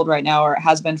canceled right now, or it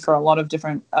has been for a lot of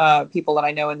different people that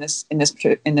I know in this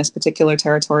particular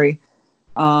territory.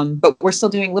 But we're still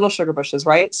doing little sugar bushes,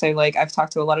 right? So, like, I've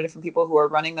talked to a lot of different people who are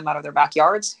running them out of their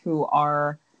backyards, who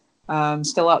are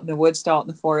still out in the woods, still out in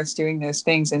the forest, doing those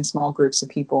things in small groups of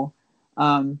people.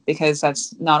 Because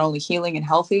that's not only healing and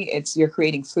healthy, you're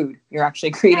creating food. You're actually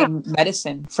creating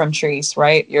medicine from trees,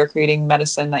 right? You're creating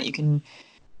medicine that you can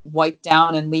wipe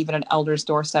down and leave at an elder's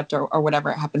doorstep, or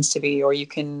whatever it happens to be. Or you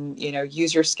can,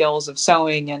 use your skills of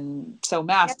sewing and sew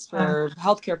masks for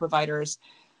healthcare providers.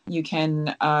 You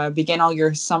can begin all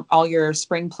your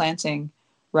spring planting,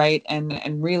 right?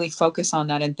 And really focus on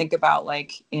that and think about,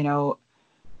 like,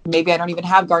 maybe I don't even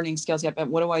have gardening skills yet, but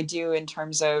what do I do in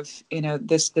terms of,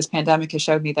 this pandemic has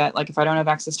showed me that, like, if I don't have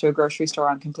access to a grocery store,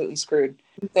 I'm completely screwed.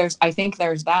 I think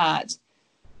there's that.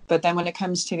 But then when it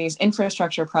comes to these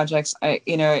infrastructure projects,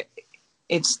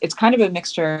 it's kind of a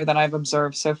mixture that I've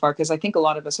observed so far, because I think a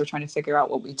lot of us are trying to figure out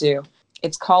what we do.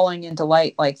 It's calling into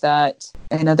light, like, that,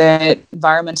 the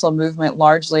environmental movement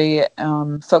largely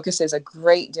focuses a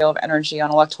great deal of energy on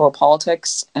electoral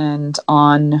politics and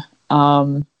on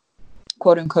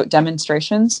quote unquote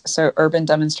demonstrations, so urban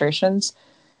demonstrations,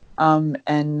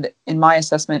 and in my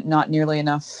assessment, not nearly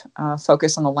enough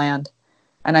focus on the land.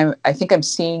 And I think I'm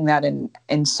seeing that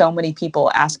in so many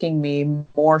people asking me,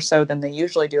 more so than they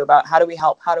usually do, about how do we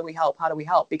help,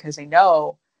 because they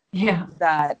know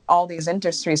that all these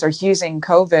industries are using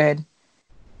COVID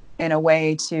in a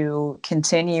way to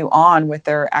continue on with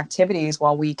their activities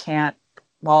while we can't,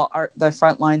 the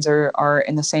front lines are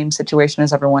in the same situation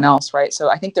as everyone else, right? So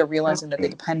I think they're realizing that they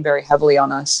depend very heavily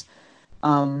on us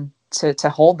to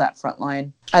hold that front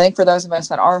line. I think for those of us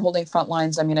that are holding front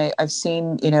lines, I mean, I've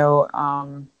seen,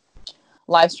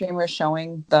 live streamers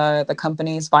showing the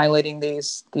companies violating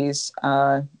these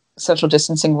social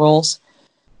distancing rules.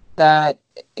 That,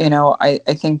 I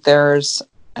think there's,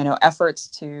 efforts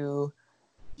to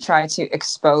try to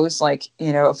expose, like,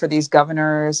 for these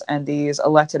governors and these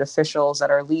elected officials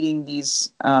that are leading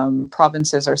these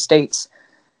provinces or states,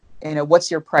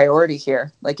 what's your priority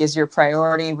here? Like, is your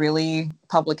priority really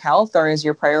public health, or is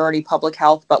your priority public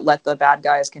health, but let the bad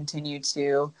guys continue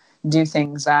to do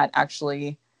things that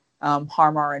actually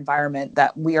harm our environment,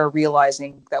 that we are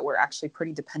realizing that we're actually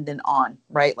pretty dependent on,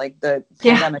 right? Like, the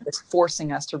pandemic is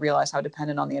forcing us to realize how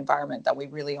dependent on the environment that we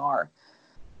really are.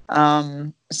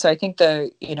 So I think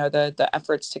the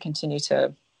efforts to continue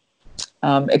to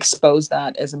expose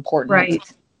that is important. Right.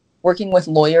 Working with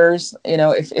lawyers,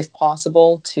 if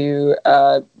possible, to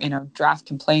draft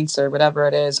complaints or whatever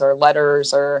it is, or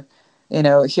letters, or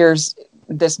here's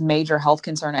this major health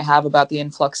concern I have about the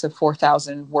influx of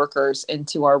 4,000 workers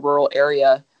into our rural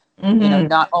area.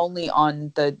 Not only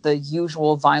on the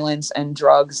usual violence and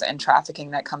drugs and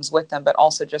trafficking that comes with them, but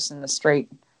also just in the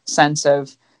straight sense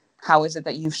of, how is it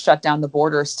that you've shut down the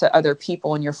borders to other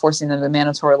people and you're forcing them to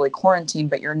mandatorily quarantine,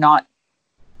 but you're not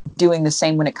doing the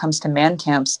same when it comes to man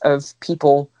camps of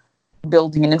people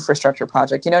building an infrastructure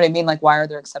project? You know what I mean? Like, why are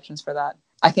there exceptions for that?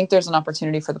 I think there's an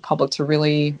opportunity for the public to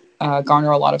really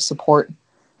garner a lot of support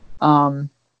and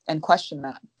question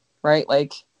that, right?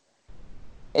 Like,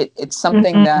 it's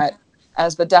something that,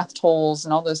 as the death tolls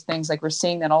and all those things, like, we're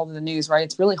seeing that all in the news, right?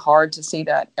 It's really hard to see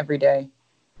that every day.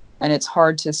 And it's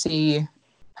hard to see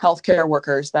healthcare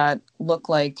workers that look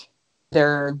like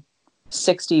they're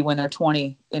 60 when they're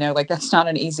 20. Like, that's not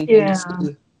an easy thing to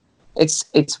see.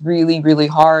 It's really, really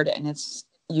hard. And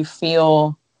you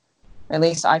feel, at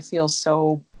least I feel,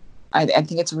 so I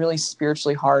think it's really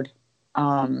spiritually hard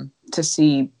to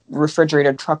see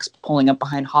refrigerated trucks pulling up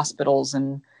behind hospitals,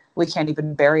 and we can't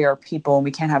even bury our people, and we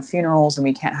can't have funerals, and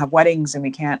we can't have weddings, and we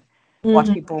can't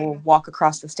watch people walk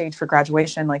across the stage for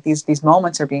graduation. Like, these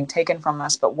moments are being taken from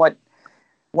us, but what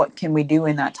can we do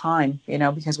in that time?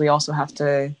 Because we also have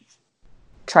to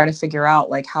try to figure out,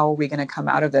 like, how are we going to come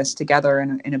out of this together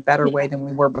in a better way than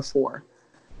we were before.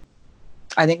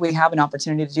 I think we have an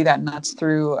opportunity to do that, and that's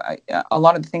through a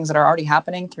lot of the things that are already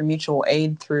happening, through mutual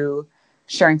aid, through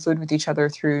sharing food with each other,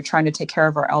 through trying to take care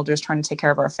of our elders, trying to take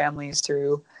care of our families,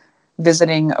 through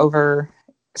visiting over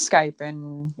Skype,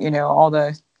 and all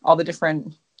the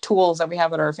different tools that we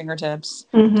have at our fingertips,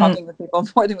 Mm-hmm. talking with people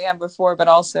more than we have before, but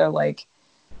also like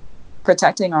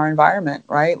protecting our environment,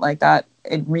 right? Like that,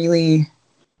 it really,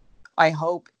 I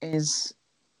hope, is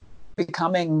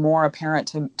becoming more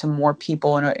apparent to more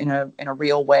people in a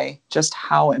real way, just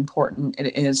how important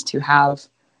it is to have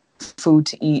food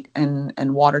to eat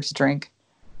and water to drink,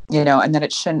 you know, and that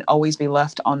it shouldn't always be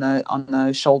left on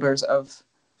the shoulders of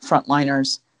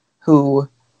frontliners who,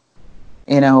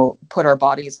 you know, put our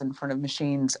bodies in front of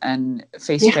machines and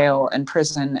face jail and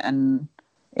prison, and,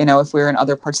 you know, if we're in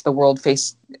other parts of the world,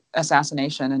 face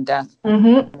assassination and death.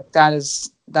 Mm-hmm.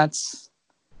 That's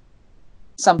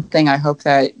something I hope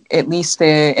that at least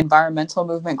the environmental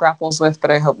movement grapples with,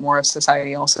 but I hope more of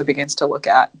society also begins to look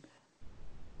at.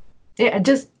 Yeah,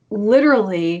 just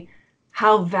literally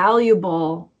how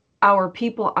valuable our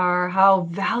people are, how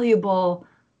valuable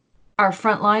our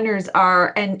frontliners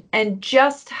are, and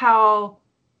just how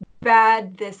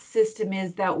bad this system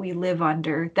is that we live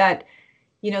under. That,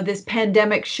 you know, this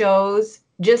pandemic shows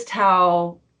just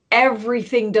how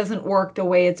everything doesn't work the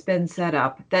way it's been set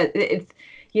up. That it's,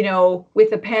 you know, with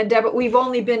the pandemic, we've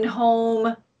only been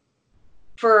home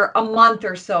for a month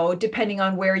or so, depending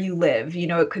on where you live. You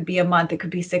know, it could be a month, it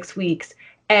could be 6 weeks.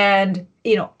 And,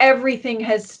 you know, everything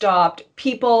has stopped.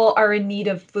 People are in need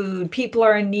of food. People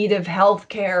are in need of health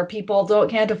care. People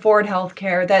can't afford health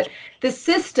care. That the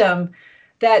system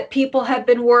that people have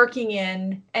been working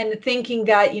in and thinking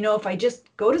that, you know, if I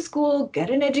just go to school, get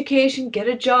an education, get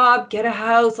a job, get a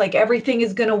house, like everything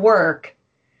is going to work,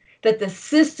 that the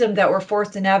system that we're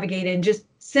forced to navigate in just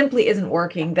simply isn't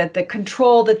working, that the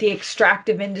control that the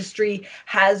extractive industry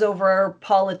has over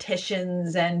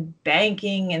politicians and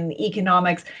banking and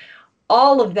economics,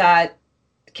 all of that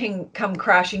can come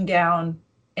crashing down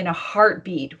in a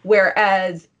heartbeat.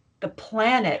 Whereas the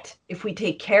planet, if we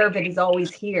take care of it, is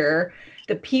always here.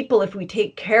 The people, if we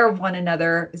take care of one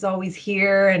another, is always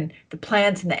here. And the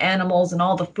plants and the animals and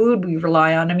all the food we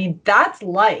rely on. I mean, that's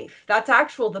life. That's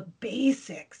the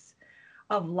basics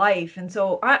of life. And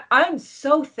so I'm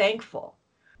so thankful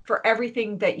for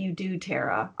everything that you do,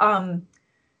 Tara.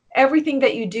 Everything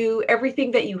that you do,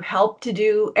 everything that you help to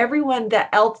do, everyone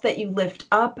else that you lift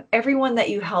up, everyone that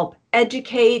you help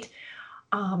educate,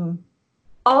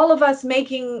 all of us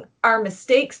making our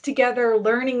mistakes together,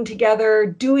 learning together,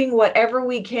 doing whatever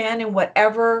we can in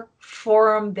whatever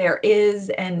forum there is,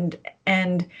 and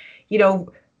you know,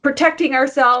 protecting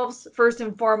ourselves first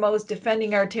and foremost,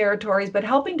 defending our territories, but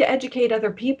helping to educate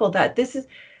other people that this is,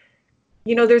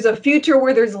 you know, there's a future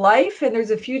where there's life and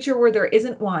there's a future where there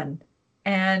isn't one.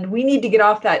 And we need to get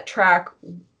off that track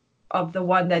of the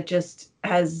one that just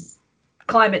has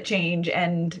climate change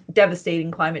and devastating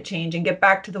climate change, and get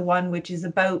back to the one which is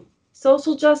about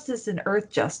social justice and earth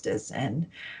justice. And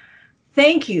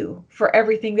thank you for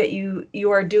everything that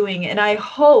you are doing. And I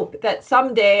hope that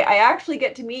someday I actually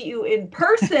get to meet you in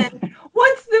person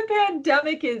once the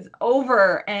pandemic is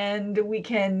over and we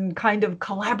can kind of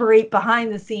collaborate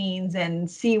behind the scenes and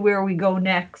see where we go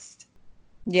next.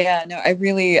 Yeah, no, I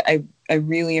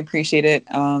really appreciate it.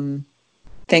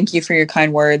 Thank you for your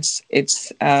kind words.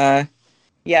 It's, I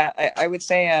would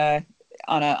say,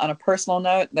 on a personal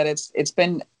note, that it's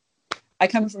been, I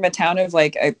come from a town of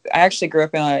like, I actually grew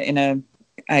up in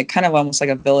a kind of almost like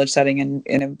a village setting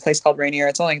in a place called Rainier.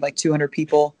 It's only like 200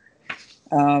 people.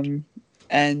 And,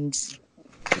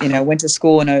 you know, went to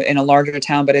school in a larger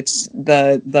town, but it's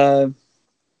the,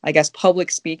 I guess,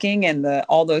 public speaking and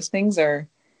all those things are,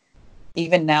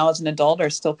 even now as an adult, are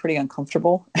still pretty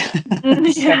uncomfortable.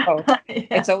 So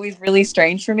it's always really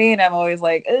strange for me. And I'm always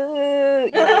like, you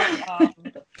know,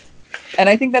 and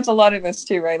I think that's a lot of us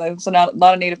too, right? Like, so not a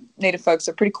lot of native folks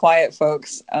are pretty quiet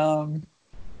folks.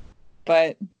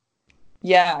 But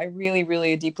yeah, I really,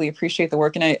 really deeply appreciate the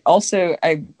work. And I also,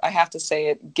 I have to say,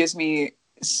 it gives me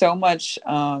so much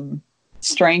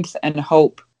strength and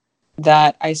hope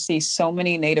that I see so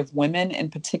many Native women in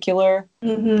particular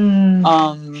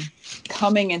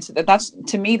coming into that. That's,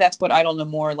 to me, that's what Idle No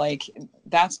More, like,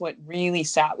 that's what really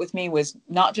sat with me, was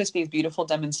not just these beautiful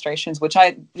demonstrations, which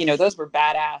those were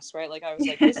badass, right? Like, I was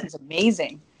like, this is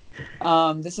amazing.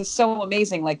 This is so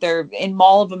amazing. Like, they're in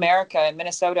Mall of America in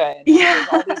Minnesota, and there's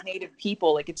all these Native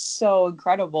people. Like, it's so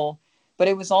incredible. But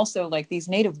it was also like these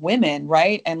Native women,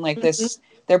 right? And like this,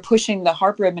 they're pushing the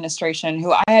Harper administration,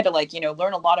 who I had to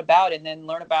learn a lot about, and then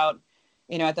learn about,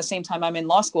 at the same time I'm in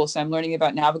law school. So I'm learning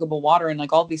about navigable water and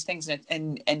like all these things,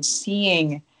 and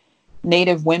seeing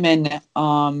Native women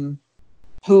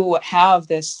who have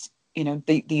this,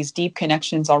 these deep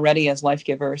connections already as life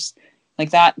givers.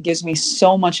 Like, that gives me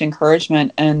so much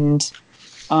encouragement. And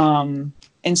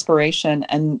inspiration,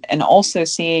 and also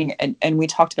seeing, and we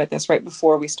talked about this right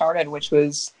before we started, which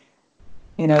was,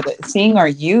 seeing our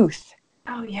youth,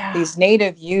 Oh yeah. these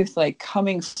Native youth, like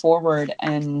coming forward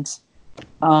and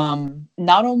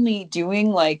not only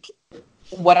doing like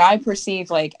what I perceive,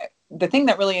 like the thing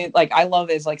that really like I love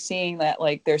is like seeing that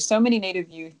like there's so many Native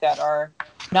youth that are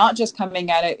not just coming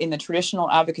at it in the traditional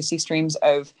advocacy streams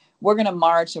of we're going to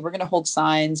march and we're going to hold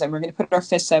signs and we're going to put our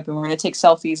fists up and we're going to take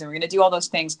selfies and we're going to do all those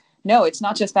things. No, it's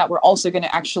not just that. We're also going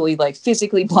to actually like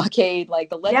physically blockade like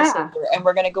the legislature, and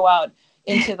we're going to go out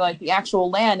into like the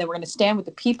actual land, and we're going to stand with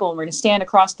the people, and we're going to stand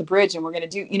across the bridge, and we're going to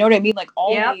do, you know what I mean? Like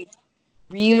all these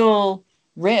real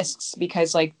risks,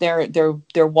 because like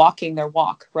they're walking their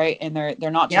walk, right? And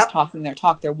they're not just talking their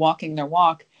talk, they're walking their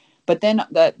walk. But then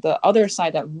the other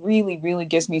side that really, really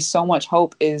gives me so much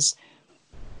hope is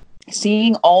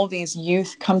seeing all these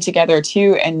youth come together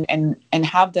too, and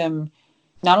have them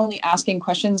not only asking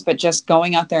questions, but just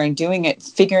going out there and doing it,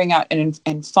 figuring out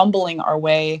and fumbling our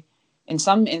way, in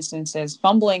some instances,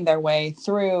 fumbling their way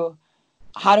through,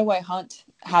 how do I hunt?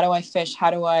 How do I fish?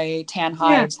 How do I tan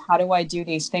hides? How do I do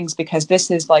these things? Because this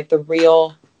is like the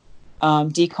real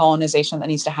decolonization that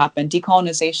needs to happen.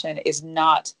 Decolonization is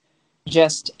not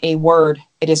just a word.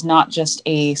 It is not just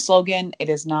a slogan. It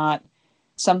is not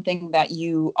something that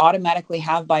you automatically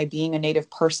have by being a Native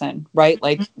person, right?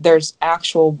 Like there's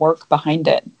actual work behind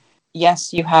it.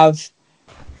 Yes, you have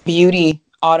beauty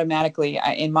automatically,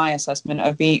 in my assessment,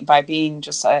 of being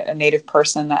just a Native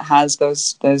person that has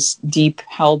those deep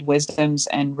held wisdoms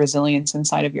and resilience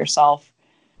inside of yourself.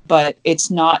 But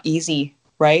it's not easy,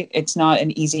 right? It's not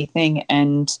an easy thing,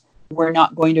 and we're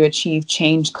not going to achieve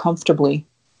change comfortably.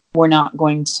 We're not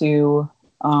going to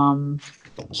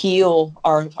heal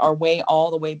our way all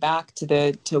the way back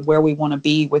to where we want to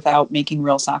be without making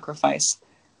real sacrifice.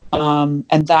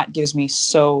 And that gives me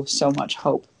so much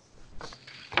hope.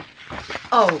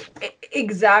 Oh,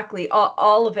 exactly.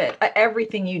 All of it.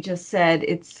 Everything you just said.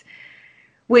 It's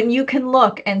when you can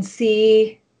look and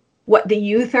see what the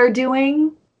youth are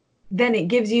doing, then it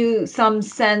gives you some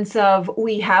sense of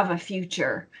we have a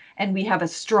future, and we have a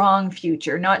strong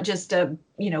future, not just a,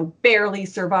 barely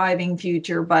surviving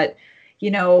future, but,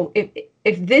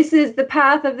 if this is the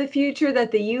path of the future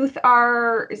that the youth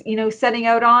are, setting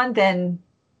out on, then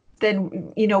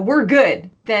we're good.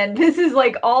 Then this is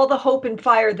like all the hope and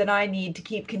fire that I need to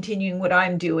keep continuing what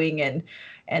I'm doing,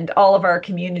 and all of our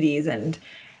communities. And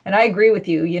I agree with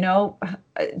you,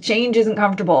 change isn't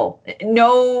comfortable.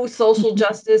 No social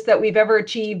justice that we've ever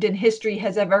achieved in history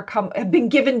has ever been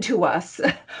given to us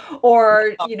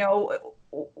or,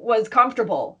 was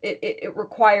comfortable. It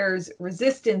requires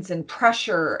resistance and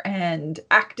pressure and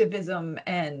activism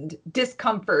and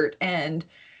discomfort and,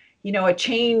 a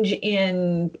change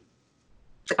in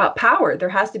power. There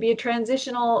has to be a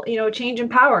transitional, change in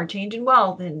power, change in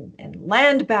wealth, and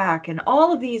land back, and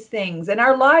all of these things, and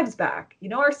our lives back,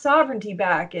 our sovereignty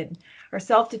back, and our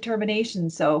self-determination.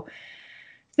 So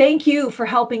thank you for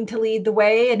helping to lead the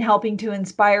way and helping to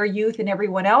inspire youth and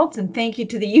everyone else. And thank you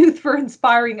to the youth for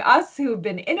inspiring us who have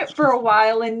been in it for a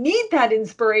while and need that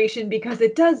inspiration, because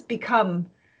it does become,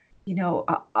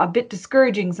 a bit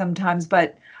discouraging sometimes.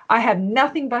 But I have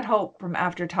nothing but hope from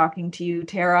after talking to you,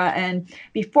 Tara. And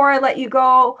before I let you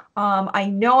go, I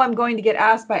know I'm going to get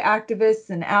asked by activists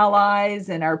and allies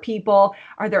and our people,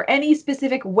 are there any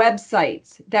specific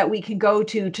websites that we can go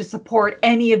to support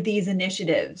any of these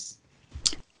initiatives?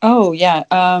 Oh, yeah.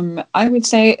 I would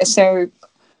say, so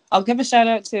I'll give a shout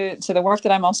out to the work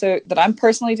that I'm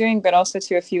personally doing, but also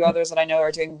to a few others that I know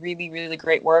are doing really, really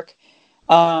great work.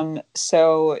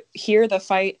 So Hear the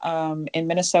Fight in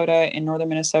Minnesota, in northern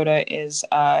Minnesota, is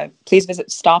please visit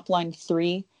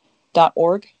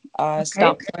stopline3.org,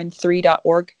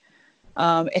 stopline3.org.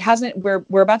 It hasn't,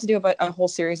 we're about to do a whole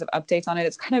series of updates on it.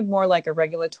 It's kind of more like a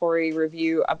regulatory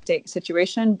review update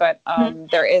situation, but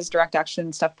there is direct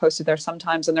action stuff posted there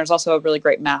sometimes. And there's also a really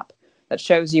great map that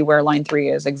shows you where Line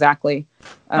 3 is exactly,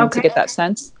 to get that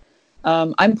sense.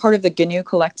 I'm part of the GNIW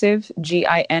Collective,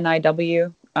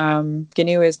 GINIW.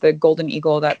 GNIW is the golden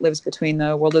eagle that lives between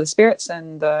the world of the spirits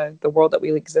and the world that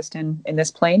we exist in this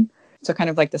plane. So kind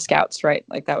of like the scouts, right?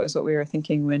 Like that was what we were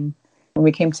thinking when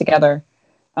we came together.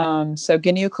 So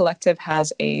GNIW Collective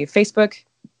has a Facebook.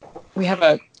 We have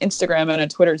a Instagram and a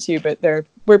Twitter too, but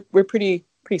we're pretty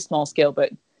small scale,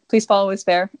 but please follow us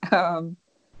there. And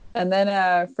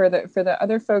then for the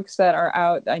other folks that are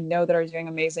out, I know that are doing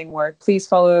amazing work, please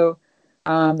follow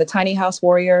the Tiny House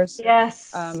Warriors.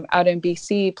 Yes. Out in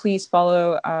BC, please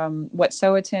follow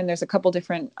Wet'suwet'en. There's a couple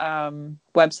different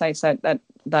websites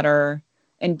that are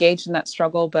engaged in that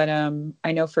struggle, but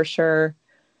I know for sure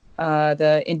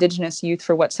The Indigenous Youth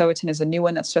for Wet'suwet'en is a new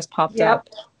one that's just popped Yep.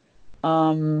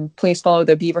 up. Please follow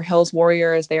the Beaver Hills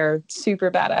Warriors. They are super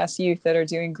badass youth that are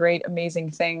doing great,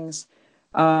 amazing things.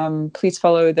 Please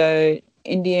follow the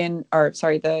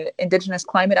the Indigenous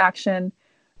Climate Action.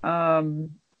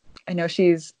 I know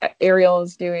Ariel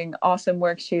is doing awesome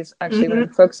work. She's actually one of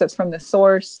the folks that's from The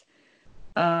Source.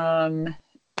 And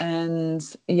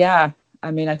yeah,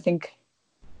 I mean, I think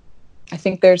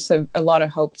there's a lot of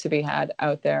hope to be had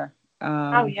out there.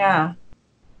 Oh yeah.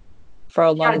 For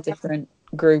a lot of different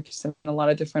groups and a lot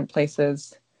of different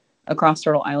places across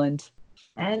Turtle Island.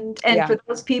 And for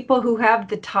those people who have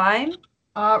the time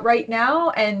right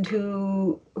now and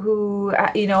who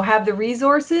have the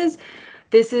resources,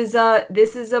 this is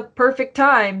a perfect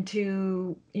time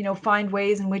to find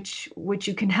ways in which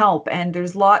you can help. And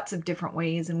there's lots of different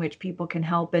ways in which people can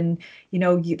help. And the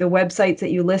websites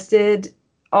that you listed,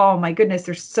 oh my goodness,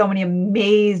 there's so many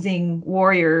amazing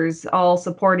warriors all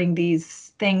supporting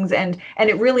these things, and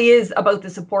it really is about the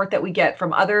support that we get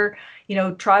from other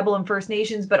tribal and First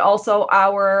Nations, but also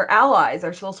our allies,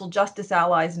 our social justice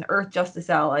allies and earth justice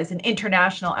allies and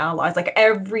international allies. Like,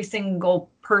 every single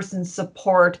person's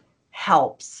support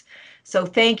helps. So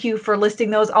thank you for listing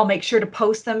those. I'll make sure to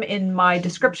post them in my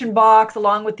description box,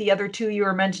 along with the other two you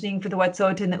were mentioning for the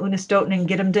Wet'suwet'en, the Unistoten and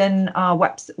Gidimt'en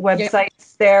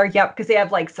websites there. Yep, because they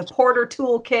have like supporter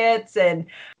toolkits and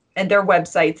their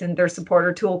websites and their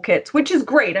supporter toolkits, which is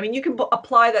great. I mean, you can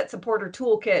apply that supporter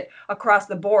toolkit across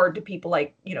the board to people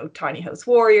like, Tiny House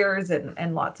Warriors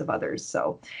and lots of others.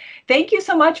 So thank you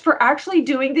so much for actually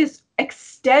doing this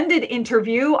extended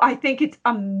interview. I think it's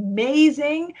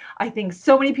amazing. I think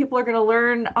so many people are going to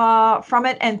learn from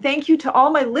it. And thank you to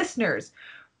all my listeners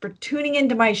for tuning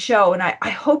into my show. And I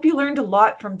hope you learned a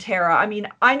lot from Tara. I mean,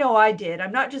 I know I did.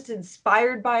 I'm not just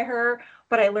inspired by her,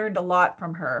 but I learned a lot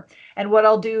from her. And what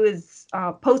I'll do is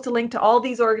post a link to all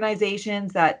these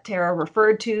organizations that Tara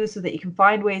referred to so that you can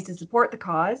find ways to support the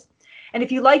cause. And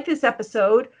if you like this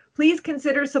episode, please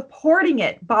consider supporting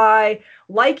it by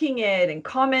liking it and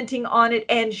commenting on it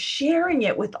and sharing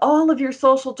it with all of your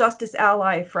social justice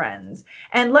ally friends.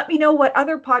 And let me know what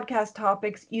other podcast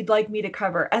topics you'd like me to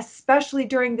cover, especially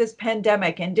during this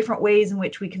pandemic, and different ways in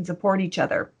which we can support each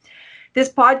other. This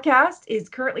podcast is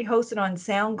currently hosted on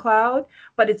SoundCloud,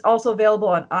 but it's also available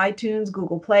on iTunes,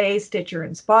 Google Play, Stitcher,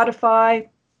 and Spotify.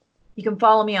 You can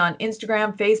follow me on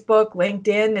Instagram, Facebook,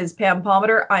 LinkedIn as Pam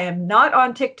Palmater. I am not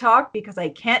on TikTok because I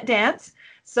can't dance.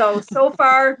 So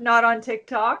far, not on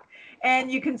TikTok.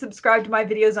 And you can subscribe to my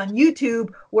videos on YouTube,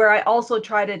 where I also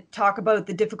try to talk about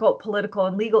the difficult political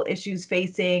and legal issues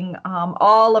facing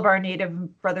all of our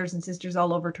Native brothers and sisters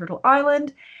all over Turtle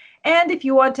Island. And if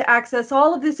you want to access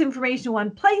all of this information in one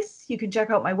place, you can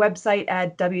check out my website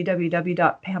at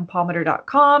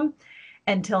www.pampalmater.com.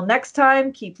 Until next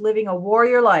time, keep living a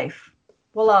warrior life.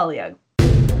 Walalia.